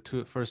for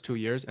the first 2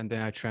 years, and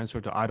then I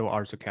transferred to Idol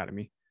Arts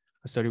Academy.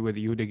 I studied with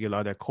Yude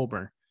Gilad at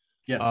Colburn.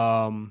 Yes.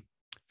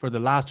 For the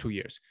last 2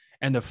 years.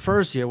 And the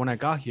first year when I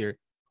got here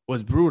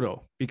was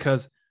brutal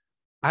because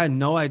I had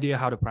no idea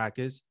how to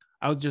practice.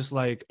 I was just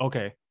like,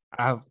 okay,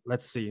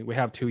 let's see, we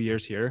have 2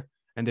 years here,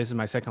 and this is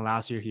my second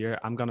last year here.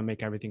 I'm going to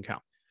make everything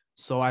count.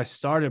 So I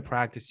started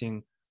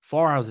practicing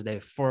 4 hours a day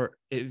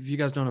if you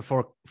guys don't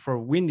know, for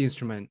wind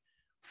instrument,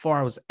 4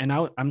 hours. And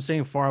I'm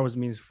saying 4 hours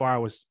means 4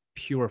 hours,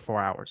 pure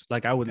 4 hours.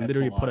 Like I would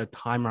literally put a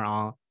timer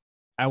on.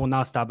 I will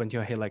not stop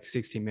until I hit like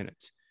 60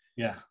 minutes.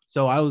 Yeah.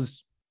 So I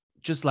was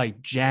just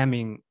like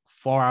jamming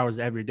 4 hours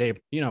every day,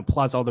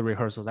 plus all the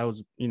rehearsals. I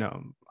was,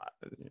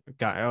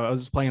 I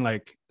was playing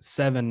like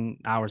 7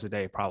 hours a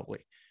day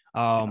probably.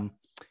 And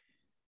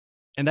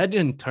that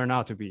didn't turn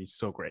out to be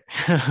so great,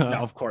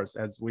 of course,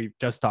 as we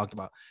just talked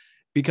about,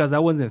 because I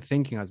wasn't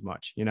thinking as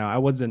much, I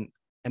wasn't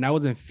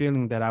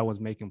feeling that I was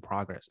making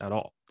progress at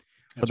all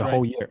for the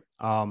whole year.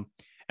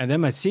 And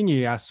then my senior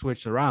year, I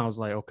switched around. I was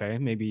like, okay,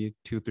 maybe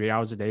 2-3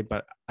 hours a day,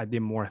 but I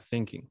did more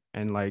thinking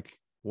and like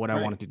what I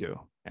wanted to do.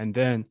 And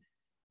then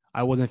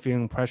I wasn't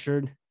feeling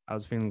pressured. I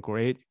was feeling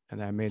great.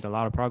 And I made a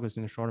lot of progress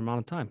in a short amount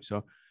of time.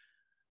 So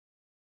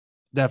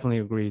definitely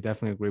agree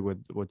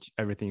with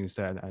everything you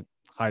said. I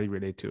highly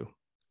relate to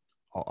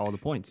all the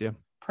points. Yeah.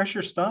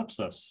 Pressure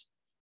stops us.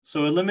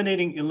 So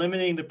eliminating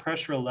the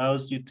pressure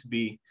allows you to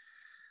be,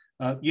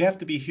 you have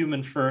to be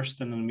human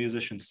first and then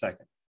musician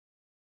second.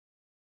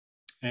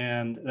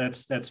 And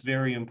that's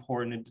very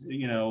important.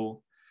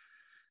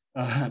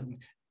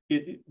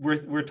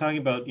 We're talking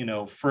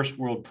about, first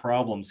world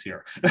problems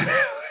here,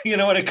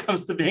 when it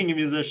comes to being a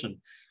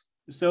musician.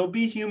 So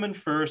be human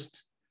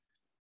first,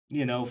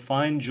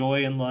 find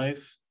joy in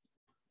life.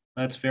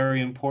 That's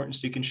very important,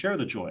 so you can share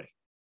the joy.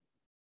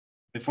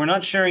 If we're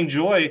not sharing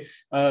joy,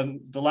 the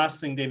last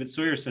thing David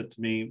Sawyer said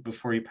to me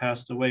before he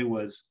passed away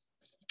was,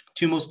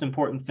 2 most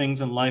important things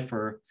in life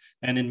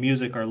and in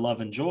music are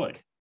love and joy.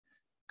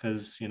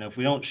 Because, if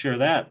we don't share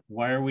that,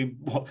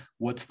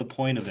 what's the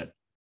point of it?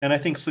 And I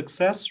think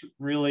success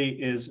really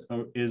is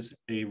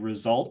a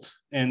result,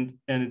 and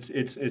it's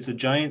a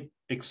giant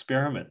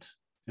experiment.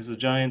 It's a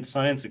giant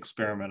science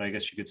experiment, I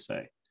guess you could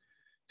say.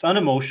 It's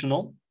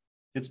unemotional.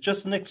 It's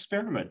just an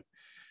experiment.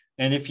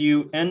 And if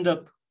you end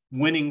up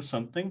winning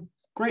something,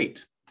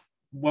 great.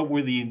 What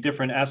were the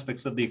different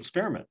aspects of the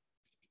experiment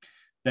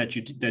that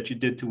you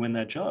did to win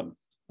that job?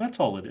 That's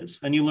all it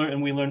is. And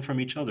we learn from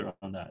each other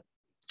on that.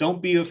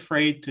 Don't be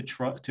afraid to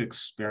try to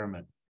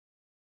experiment.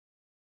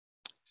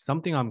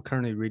 Something I'm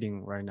currently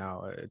reading right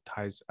now,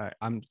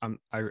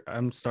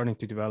 I'm starting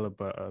to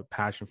develop a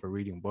passion for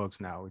reading books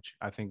now, which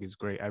I think is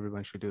great.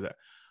 Everyone should do that.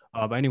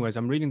 But anyways,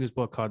 I'm reading this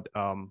book called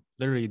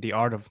literally The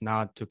Art of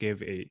Not to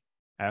Give a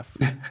F,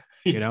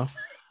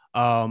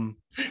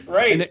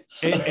 right. And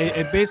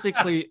it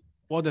basically,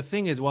 well, the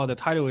thing is, the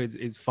title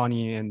is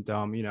funny and,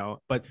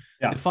 but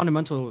the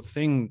fundamental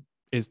thing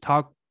is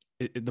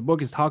the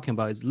book is talking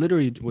about is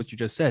literally what you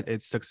just said.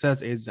 It's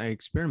success is an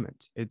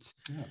experiment.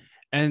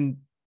 And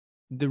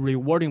the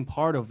rewarding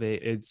part of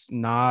it's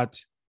not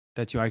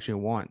that you actually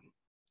won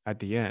at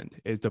the end.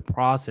 It's the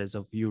process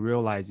of you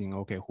realizing,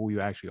 okay, who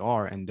you actually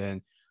are. And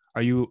then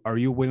are you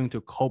willing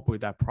to cope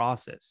with that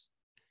process?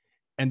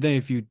 And then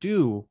if you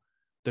do,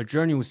 the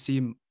journey will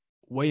seem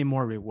way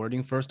more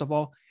rewarding, first of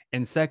all.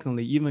 And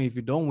secondly, even if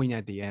you don't win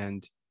at the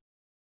end,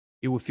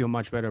 you will feel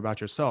much better about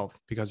yourself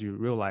because you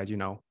realize,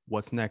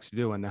 what's next to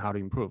do and then how to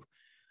improve.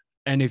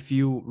 And if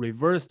you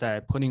reverse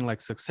that, putting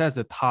like success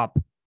the top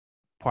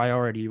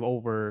priority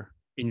over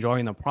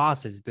enjoying the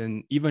process,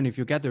 then even if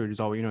you get the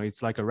result,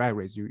 it's like a rat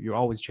race. You're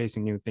always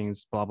chasing new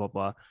things, blah, blah,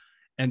 blah.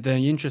 And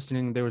then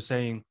interesting, they were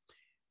saying,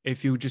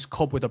 if you just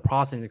cope with the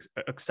process and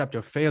accept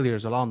your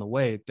failures along the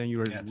way, then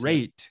your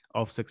rate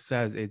of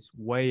success is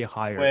way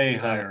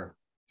higher.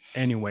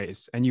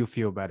 Anyways, and you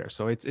feel better.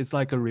 So it's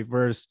like a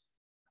reverse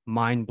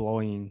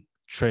mind-blowing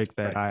trick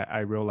that I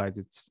realized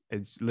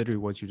it's literally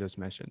what you just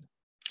mentioned.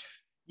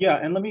 Yeah,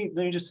 and let me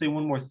just say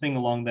one more thing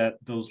along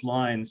those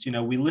lines.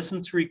 We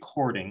listen to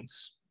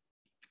recordings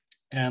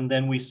and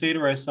then we say to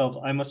ourselves,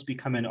 I must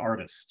become an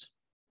artist.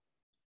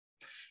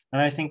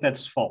 And I think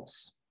that's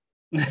false.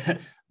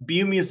 Be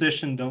a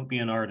musician, don't be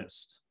an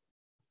artist.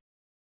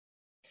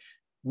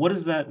 What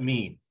does that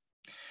mean?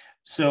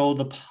 So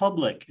the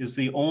public is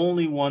the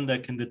only one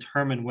that can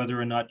determine whether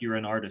or not you're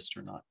an artist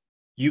or not.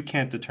 You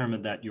can't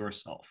determine that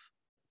yourself.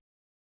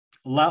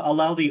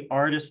 Allow the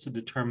artist to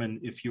determine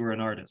if you're an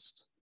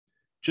artist.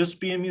 Just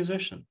be a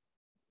musician.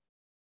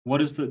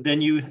 What is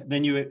then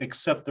you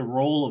accept the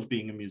role of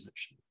being a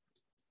musician.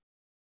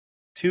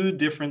 Two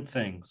different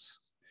things.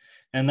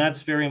 And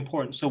that's very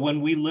important. So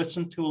when we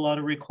listen to a lot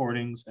of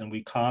recordings and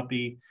we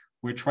copy,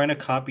 we're trying to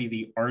copy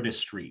the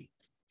artistry.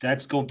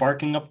 That's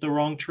barking up the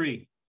wrong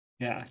tree.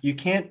 Yeah, you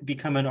can't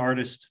become an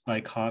artist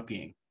by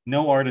copying.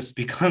 No artist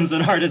becomes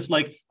an artist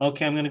like,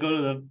 okay, I'm going to go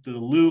to the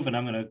Louvre and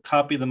I'm going to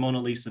copy the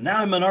Mona Lisa.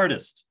 Now I'm an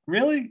artist.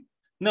 Really?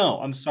 No,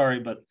 I'm sorry,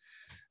 but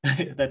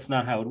that's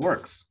not how it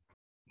works.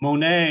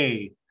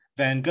 Monet,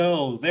 Van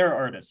Gogh, they're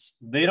artists.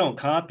 They don't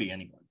copy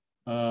anyone.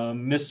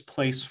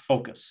 Misplaced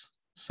focus.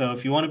 So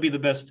if you want to be the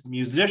best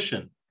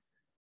musician,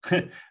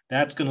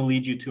 that's going to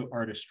lead you to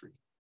artistry.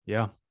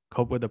 Yeah,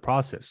 cope with the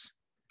process.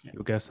 Yeah.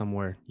 You'll get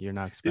somewhere you're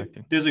not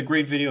expecting. There's a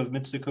great video of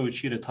Mitsuko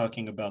Uchida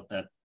talking about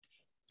that.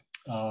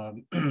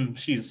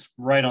 She's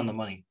right on the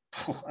money.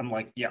 I'm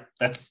like, yeah,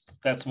 that's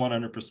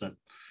 100%.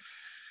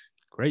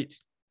 Great.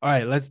 All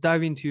right, let's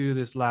dive into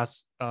this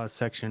last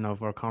section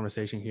of our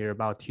conversation here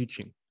about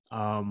teaching.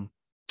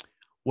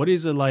 What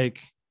is it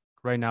like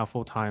right now,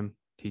 full-time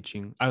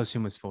teaching? I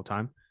assume it's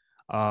full-time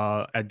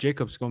at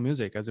Jacobs School of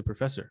Music as a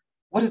professor.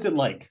 What is it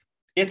like?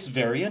 It's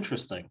very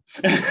interesting.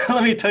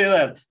 Let me tell you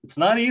that. It's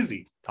not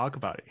easy. Talk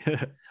about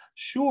it.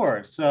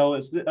 Sure. So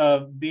it's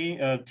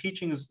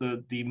teaching is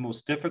the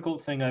most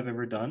difficult thing I've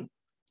ever done.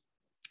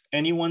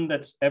 Anyone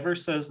that's ever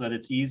says that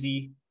it's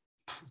easy,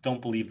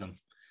 don't believe them.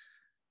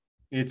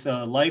 It's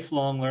a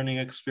lifelong learning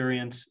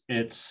experience.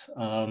 It's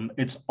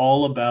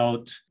all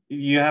about,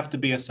 you have to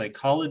be a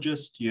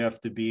psychologist, you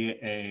have to be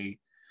a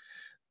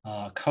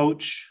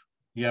coach,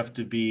 you have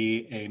to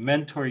be a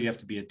mentor, you have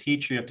to be a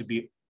teacher, you have to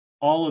be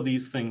all of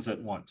these things at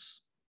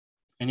once.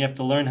 And you have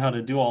to learn how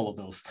to do all of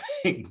those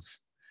things.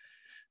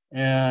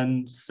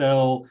 And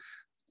so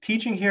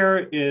teaching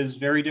here is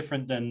very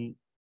different than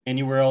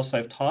anywhere else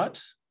I've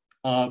taught,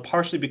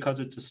 partially because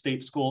it's a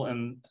state school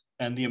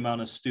and the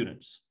amount of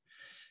students.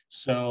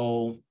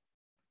 So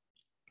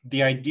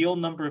the ideal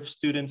number of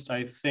students,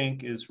 I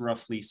think, is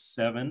roughly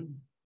 7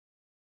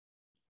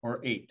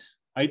 or 8,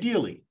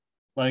 ideally.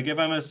 Like if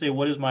I'm going to say,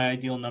 what is my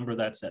ideal number,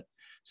 that's it.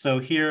 So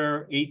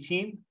here,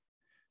 18,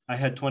 I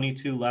had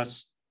 22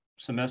 last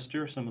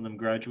semester. Some of them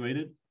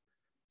graduated.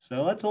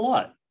 So that's a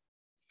lot.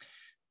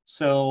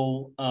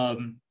 So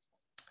one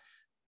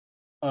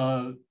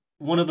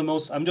of the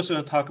most, I'm just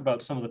going to talk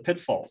about some of the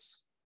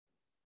pitfalls.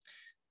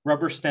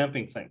 Rubber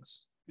stamping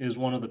things is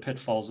one of the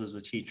pitfalls as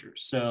a teacher.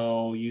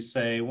 So you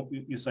say,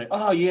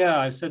 oh yeah,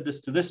 I said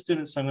this to this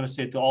student, so I'm going to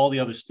say it to all the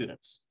other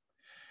students.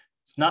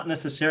 It's not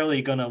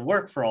necessarily going to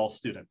work for all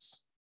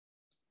students.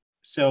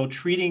 So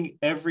treating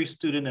every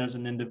student as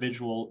an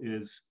individual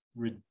is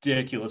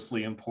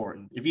ridiculously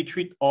important. If you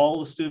treat all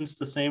the students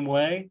the same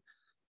way,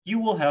 you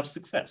will have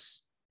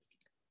success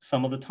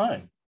some of the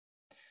time.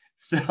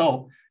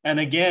 So, and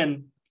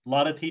again, a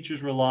lot of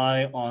teachers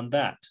rely on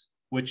that,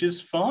 which is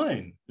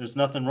fine. There's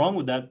nothing wrong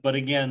with that. But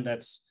again,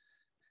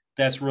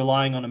 that's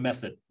relying on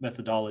a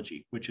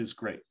methodology, which is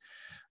great.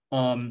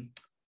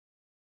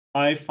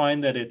 I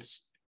find that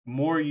it's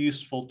more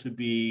useful to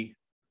be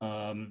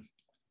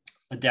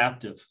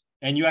adaptive,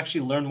 and you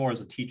actually learn more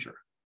as a teacher.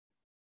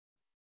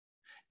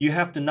 You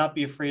have to not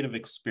be afraid of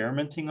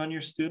experimenting on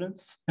your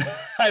students.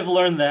 I've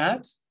learned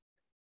that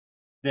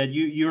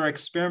you're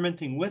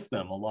experimenting with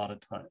them a lot of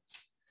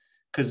times,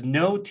 because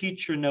no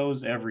teacher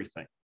knows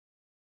everything.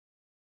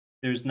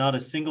 There's not a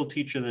single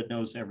teacher that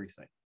knows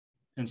everything.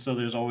 And so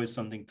there's always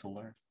something to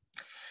learn.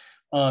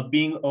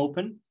 Being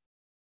open,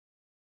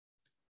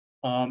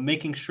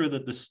 making sure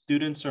that the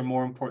students are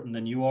more important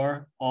than you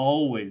are,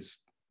 always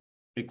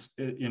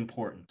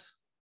important.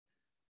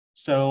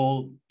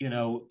 So,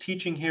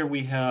 teaching here,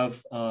 we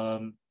have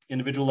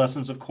individual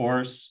lessons, of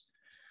course,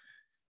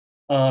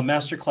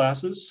 master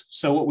classes.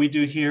 So what we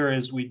do here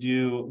is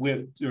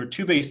there are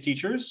 2 bass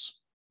teachers,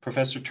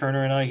 Professor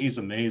Turner and I. He's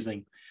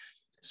amazing.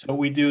 So what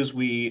we do is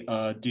we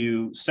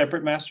do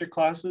separate master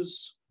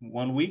classes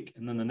 1 week,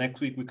 and then the next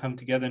week we come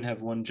together and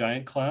have one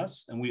giant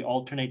class, and we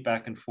alternate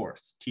back and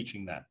forth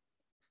teaching that.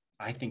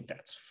 I think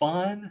that's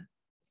fun.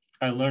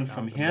 I learned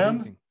from him.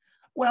 Amazing.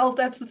 Well,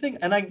 that's the thing.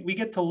 And we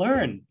get to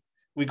learn.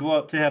 We go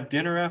out to have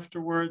dinner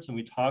afterwards and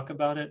we talk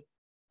about it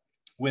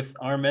with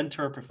our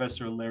mentor,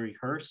 Professor Larry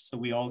Hurst. So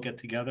we all get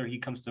together. He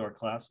comes to our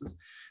classes.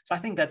 So I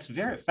think that's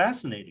very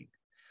fascinating.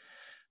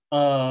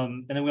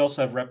 And then we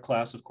also have rep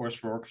class, of course,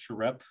 for orchestra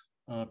rep,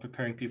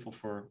 preparing people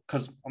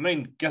because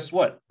guess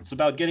what? It's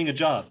about getting a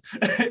job.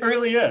 It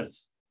really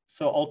is.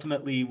 So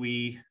ultimately,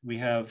 we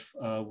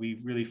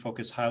really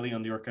focus highly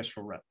on the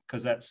orchestral rep,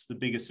 because that's the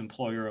biggest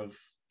employer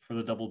for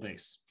the double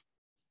bass.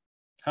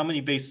 How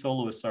many bass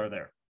soloists are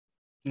there?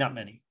 Not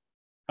many.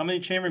 How many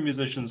chamber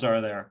musicians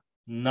are there?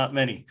 Not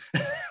many.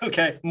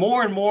 Okay,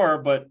 more and more,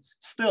 but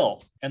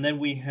still. And then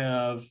we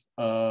have,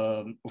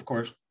 of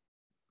course,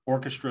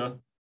 orchestra.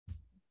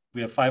 We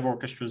have 5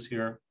 orchestras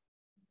here.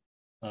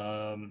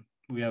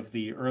 We have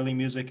the early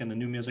music and the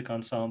new music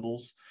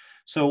ensembles.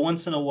 So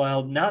once in a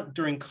while, not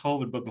during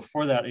COVID, but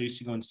before that, I used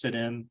to go and sit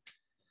in,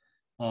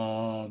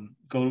 go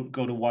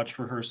to watch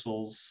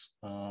rehearsals,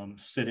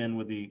 sit in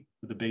with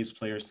the bass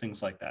players,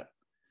 things like that.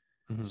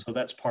 Mm-hmm. So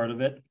that's part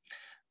of it.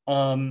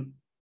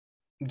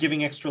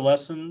 Giving extra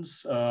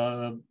lessons.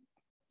 A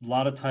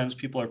lot of times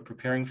people are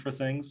preparing for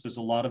things. There's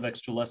a lot of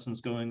extra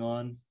lessons going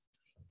on.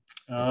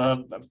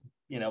 But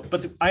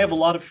I have a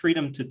lot of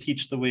freedom to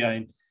teach the way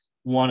I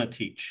want to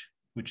teach,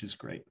 which is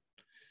great.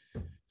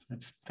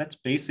 That's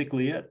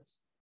basically it.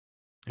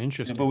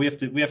 Interesting. But we have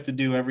to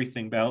do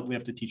everything. We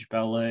have to teach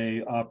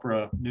ballet,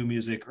 opera, new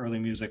music, early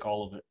music,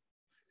 all of it.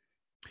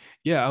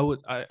 Yeah,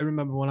 I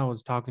remember when I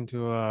was talking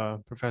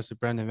to Professor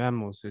Brandon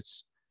Vamos.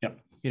 It's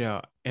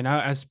and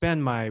I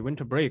spent my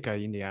winter break at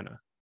Indiana.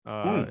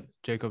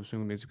 Jacobs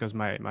is because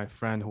my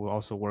friend who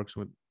also works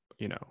with,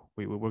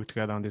 we work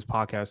together on this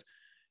podcast.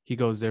 He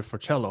goes there for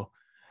cello,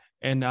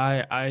 and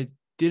I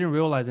didn't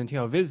realize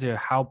until I visited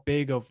how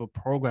big of a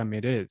program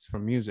it is for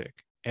music.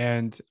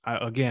 And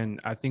I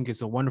think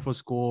it's a wonderful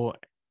school.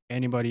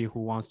 Anybody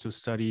who wants to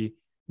study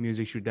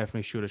music should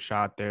definitely shoot a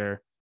shot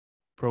there.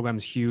 Program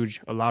is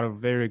huge. A lot of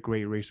very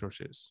great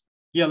resources.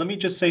 Yeah, let me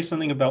just say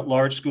something about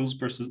large schools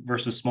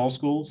versus small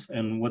schools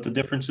and what the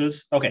difference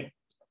is. Okay.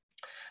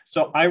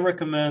 So I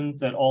recommend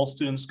that all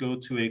students go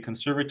to a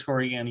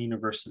conservatory and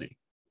university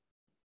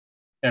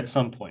at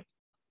some point.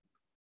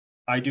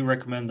 I do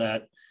recommend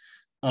that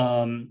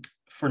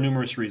for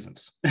numerous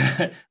reasons.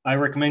 I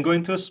recommend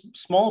going to a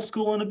small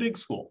school and a big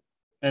school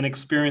and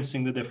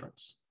experiencing the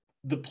difference.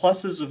 The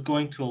pluses of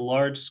going to a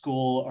large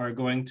school are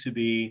going to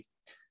be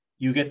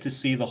you get to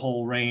see the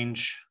whole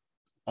range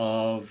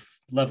of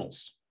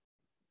levels.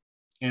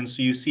 And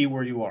so you see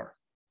where you are.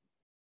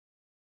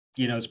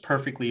 It's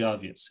perfectly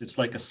obvious. It's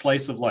like a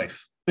slice of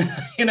life.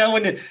 When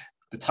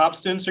the top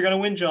students are going to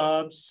win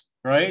jobs,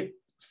 right?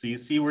 So you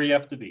see where you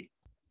have to be.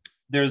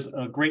 There's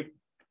a great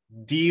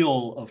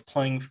deal of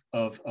playing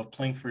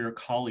for your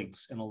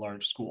colleagues in a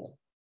large school.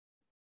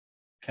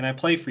 Can I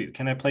play for you?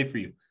 Can I play for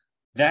you?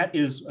 That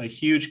is a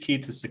huge key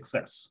to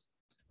success.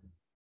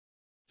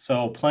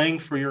 So playing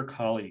for your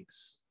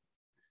colleagues,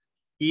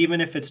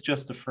 even if it's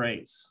just a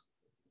phrase,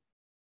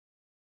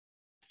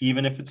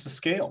 even if it's a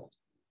scale.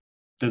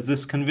 Does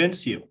this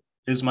convince you?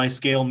 Is my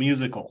scale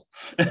musical?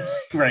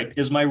 Right.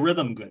 Is my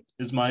rhythm good?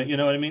 You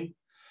know what I mean?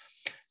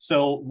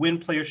 So wind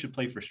players should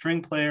play for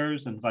string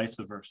players and vice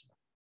versa.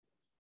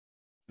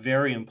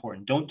 Very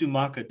important. Don't do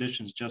mock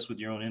auditions just with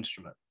your own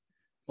instrument.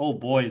 Oh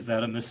boy, is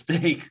that a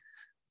mistake?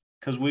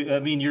 Because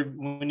when you're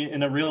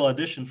in a real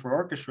audition for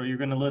orchestra, you're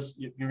going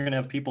to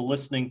have people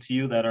listening to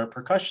you that are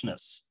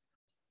percussionists,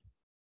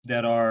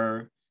 that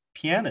are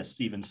pianists,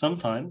 even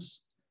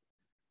sometimes.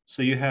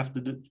 So you have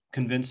to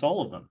convince all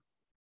of them.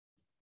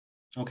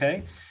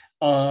 Okay.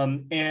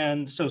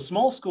 And so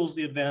small schools,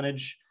 the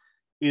advantage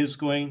is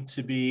going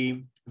to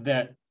be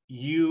that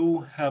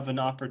you have an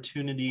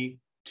opportunity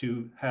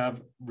to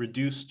have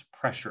reduced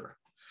pressure.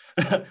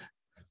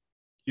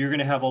 You're going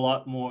to have a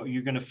lot more,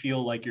 you're going to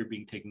feel like you're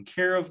being taken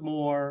care of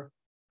more,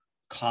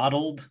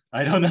 coddled,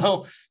 I don't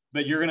know,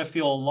 but you're going to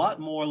feel a lot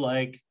more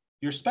like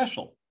you're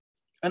special.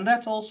 And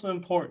that's also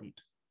important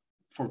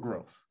for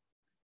growth.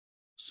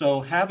 So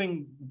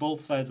having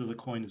both sides of the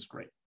coin is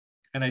great.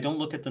 And I don't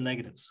look at the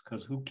negatives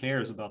because who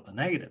cares about the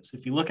negatives?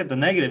 If you look at the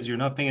negatives, you're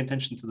not paying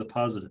attention to the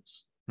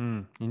positives.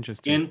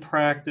 Interesting. In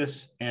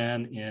practice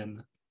and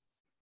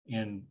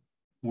in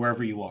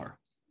wherever you are.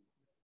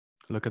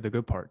 Look at the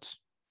good parts.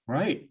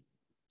 Right.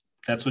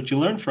 That's what you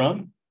learn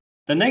from.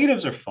 The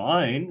negatives are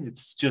fine.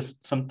 It's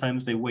just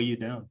sometimes they weigh you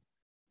down.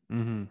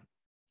 Mm-hmm.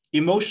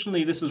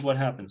 Emotionally, this is what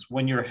happens.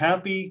 When you're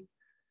happy,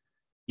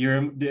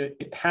 the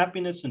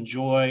happiness and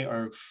joy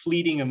are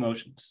fleeting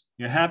emotions.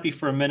 You're happy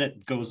for a minute,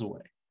 it goes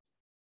away.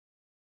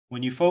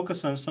 When you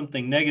focus on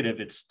something negative,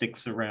 it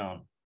sticks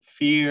around.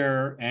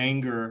 Fear,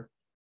 anger,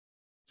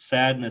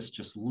 sadness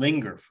just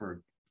linger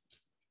for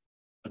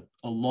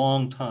a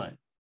long time.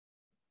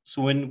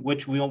 So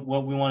what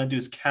we want to do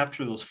is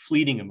capture those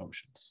fleeting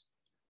emotions,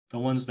 the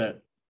ones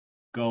that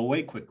go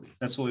away quickly.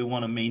 That's what we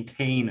want to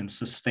maintain and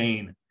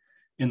sustain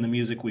in the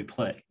music we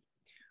play.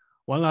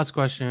 One last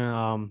question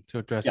to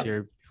address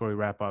here before we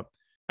wrap up.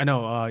 I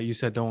know you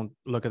said don't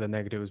look at the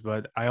negatives,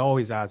 but I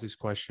always ask this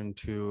question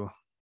to,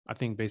 I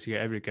think basically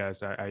every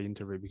guest I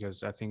interview,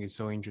 because I think it's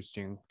so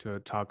interesting to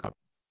talk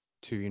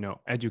to,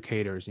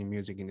 educators in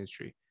music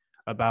industry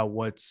about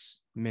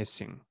what's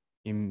missing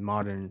in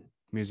modern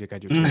music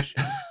education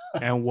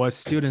and what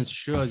students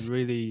should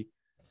really,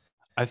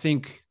 I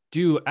think,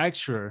 do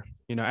extra,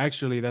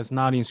 actually that's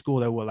not in school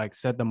that will like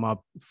set them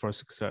up for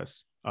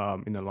success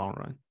in the long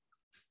run.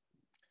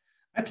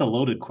 That's a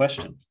loaded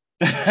question.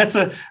 That's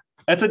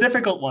a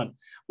difficult one.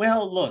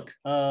 Well, look,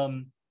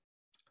 so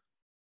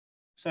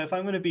if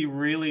I'm going to be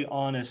really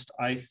honest,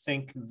 I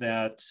think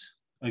that,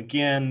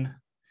 again,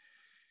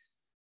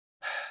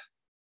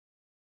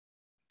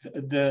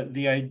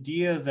 the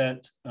idea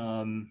that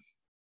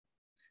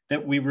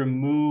that we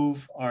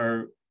remove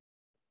our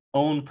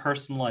own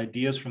personal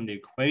ideas from the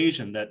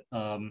equation, that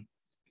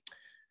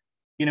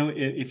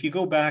if you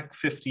go back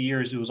 50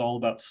 years, it was all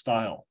about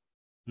style.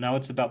 Now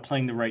it's about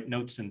playing the right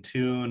notes in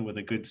tune with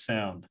a good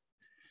sound.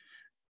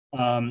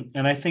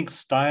 And I think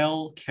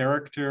style,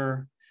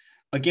 character,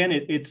 again,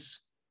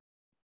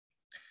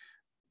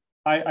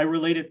 I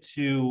relate it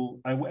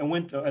to, I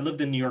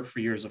lived in New York for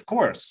years, of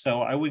course.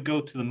 So I would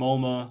go to the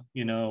MoMA,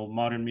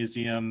 Modern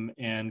Museum,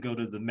 and go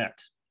to the Met.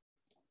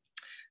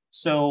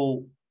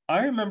 So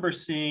I remember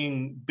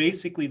seeing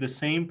basically the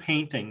same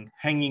painting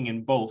hanging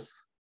in both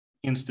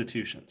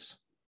institutions.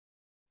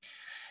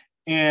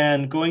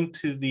 And going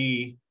to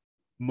the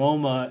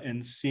MoMA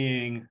and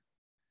seeing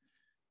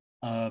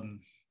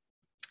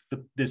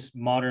this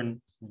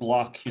modern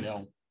block,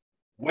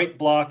 white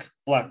block,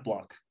 black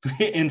block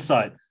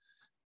inside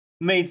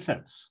made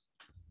sense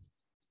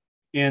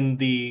in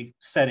the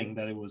setting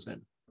that it was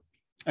in.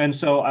 And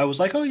so I was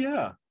like, oh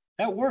yeah,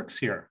 that works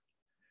here.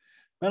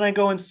 Then I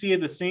go and see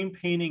the same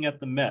painting at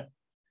the Met.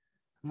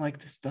 I'm like,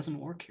 this doesn't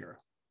work here.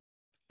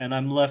 And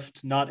I'm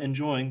left not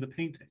enjoying the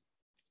painting.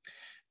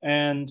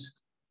 And,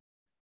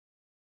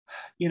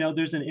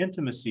 there's an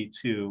intimacy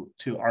to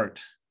art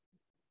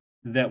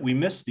that we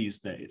miss these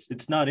days.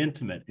 It's not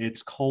intimate.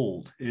 It's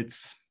cold.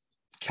 It's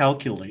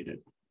calculated.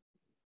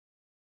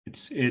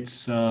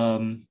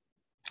 So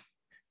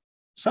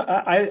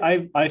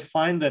I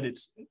find that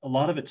a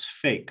lot of it's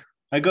fake.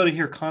 I go to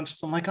hear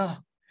concerts. I'm like,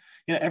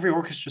 every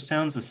orchestra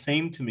sounds the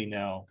same to me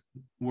now.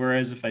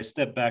 Whereas if I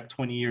step back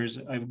 20 years,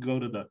 I would go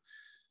to the,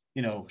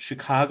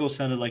 Chicago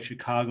sounded like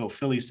Chicago,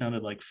 Philly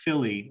sounded like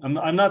Philly.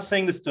 I'm not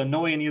saying this to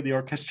annoy any of the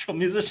orchestral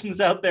musicians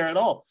out there at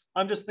all.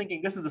 I'm just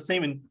thinking this is the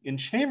same in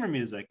chamber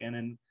music and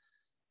in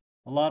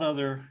a lot of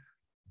other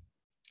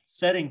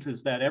settings,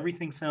 is that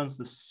everything sounds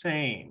the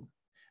same.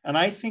 And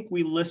I think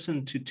we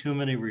listen to too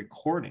many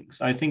recordings.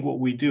 I think what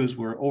we do is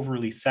we're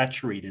overly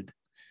saturated.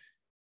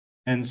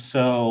 And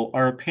so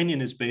our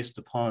opinion is based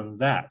upon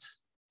that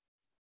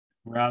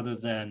rather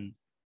than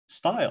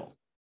style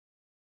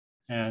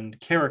and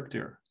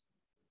character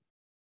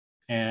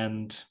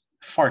and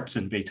farts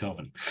in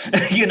Beethoven,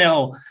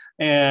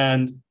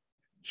 and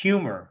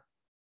humor.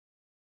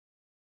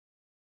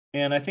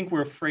 And I think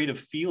we're afraid of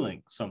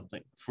feeling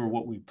something for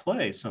what we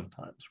play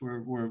sometimes.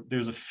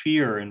 There's a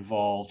fear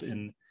involved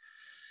in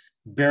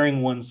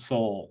bearing one's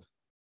soul.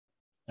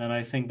 And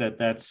I think that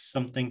that's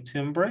something to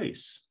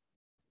embrace,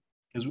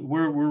 because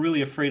we're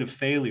really afraid of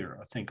failure,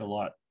 I think, a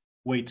lot,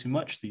 way too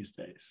much these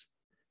days.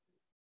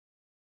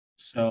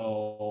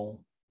 So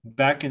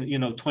back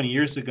in 20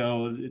 years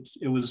ago,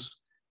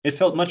 it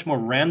felt much more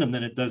random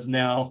than it does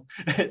now.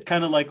 It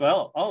kind of like,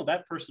 well, oh,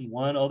 that person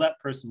won,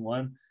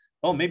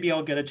 oh, maybe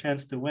I'll get a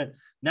chance to win.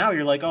 Now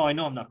you're like, oh, I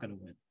know I'm not going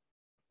to win,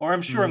 or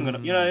I'm sure I'm going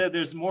to,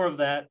 there's more of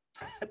that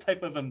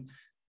type of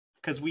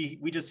because we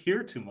just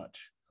hear too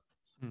much.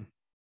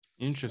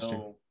 Interesting.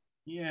 So,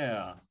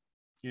 yeah.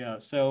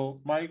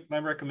 So my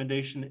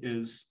recommendation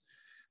is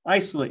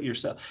isolate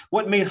yourself.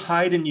 What made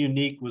Haydn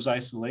unique was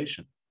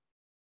isolation.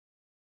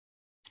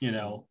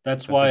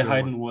 That's why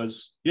Haydn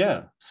was,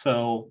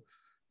 So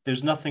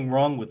there's nothing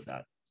wrong with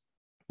that,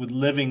 with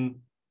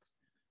living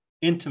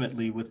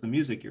intimately with the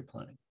music you're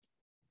playing.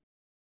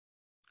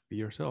 Be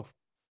yourself.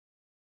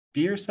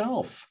 Be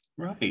yourself,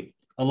 right?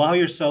 Allow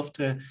yourself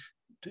to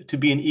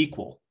be an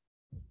equal.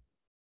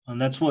 And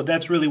that's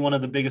really one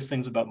of the biggest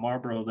things about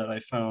Marlborough that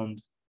I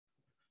found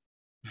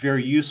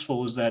very useful,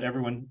 was that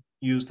everyone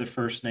used their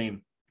first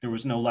name. There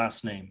was no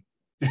last name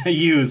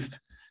used.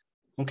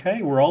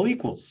 Okay, we're all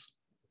equals.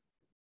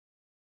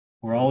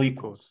 We're all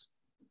equals.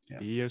 Yeah.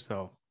 Be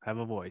yourself. Have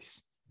a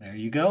voice. There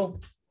you go.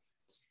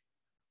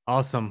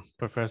 Awesome,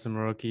 Professor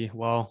Moroki.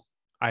 Well,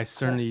 I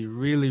certainly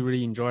really,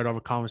 really enjoyed our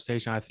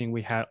conversation. I think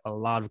we had a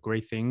lot of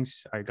great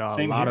things. I got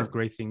a lot of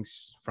great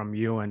things from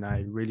you, and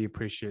I really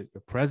appreciate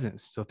your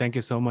presence. So thank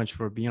you so much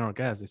for being our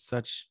guest. It's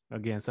such a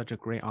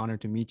great honor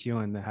to meet you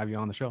and have you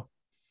on the show.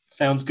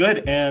 Sounds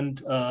good.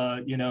 And,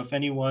 if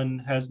anyone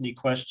has any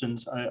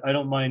questions, I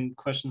don't mind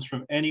questions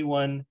from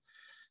anyone.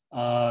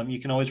 You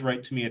can always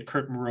write to me at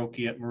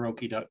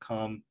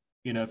kurtmoroki@moroki.com.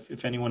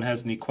 If anyone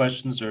has any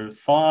questions or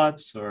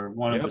thoughts or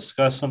want to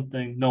discuss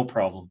something, no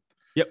problem.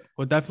 Yep,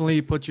 we'll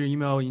definitely put your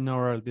email in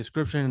our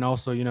description. And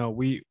also,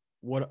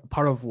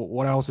 part of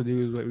what I also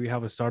do is we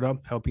have a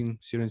startup helping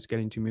students get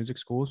into music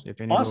schools.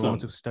 If anyone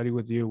wants to study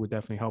with you, we'll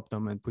definitely help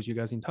them and put you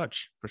guys in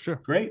touch for sure.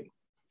 Great.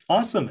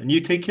 Awesome. And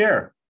you take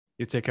care.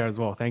 You take care as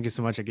well. Thank you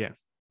so much again.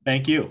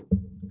 Thank you.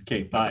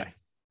 Okay, bye.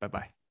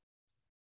 Bye-bye.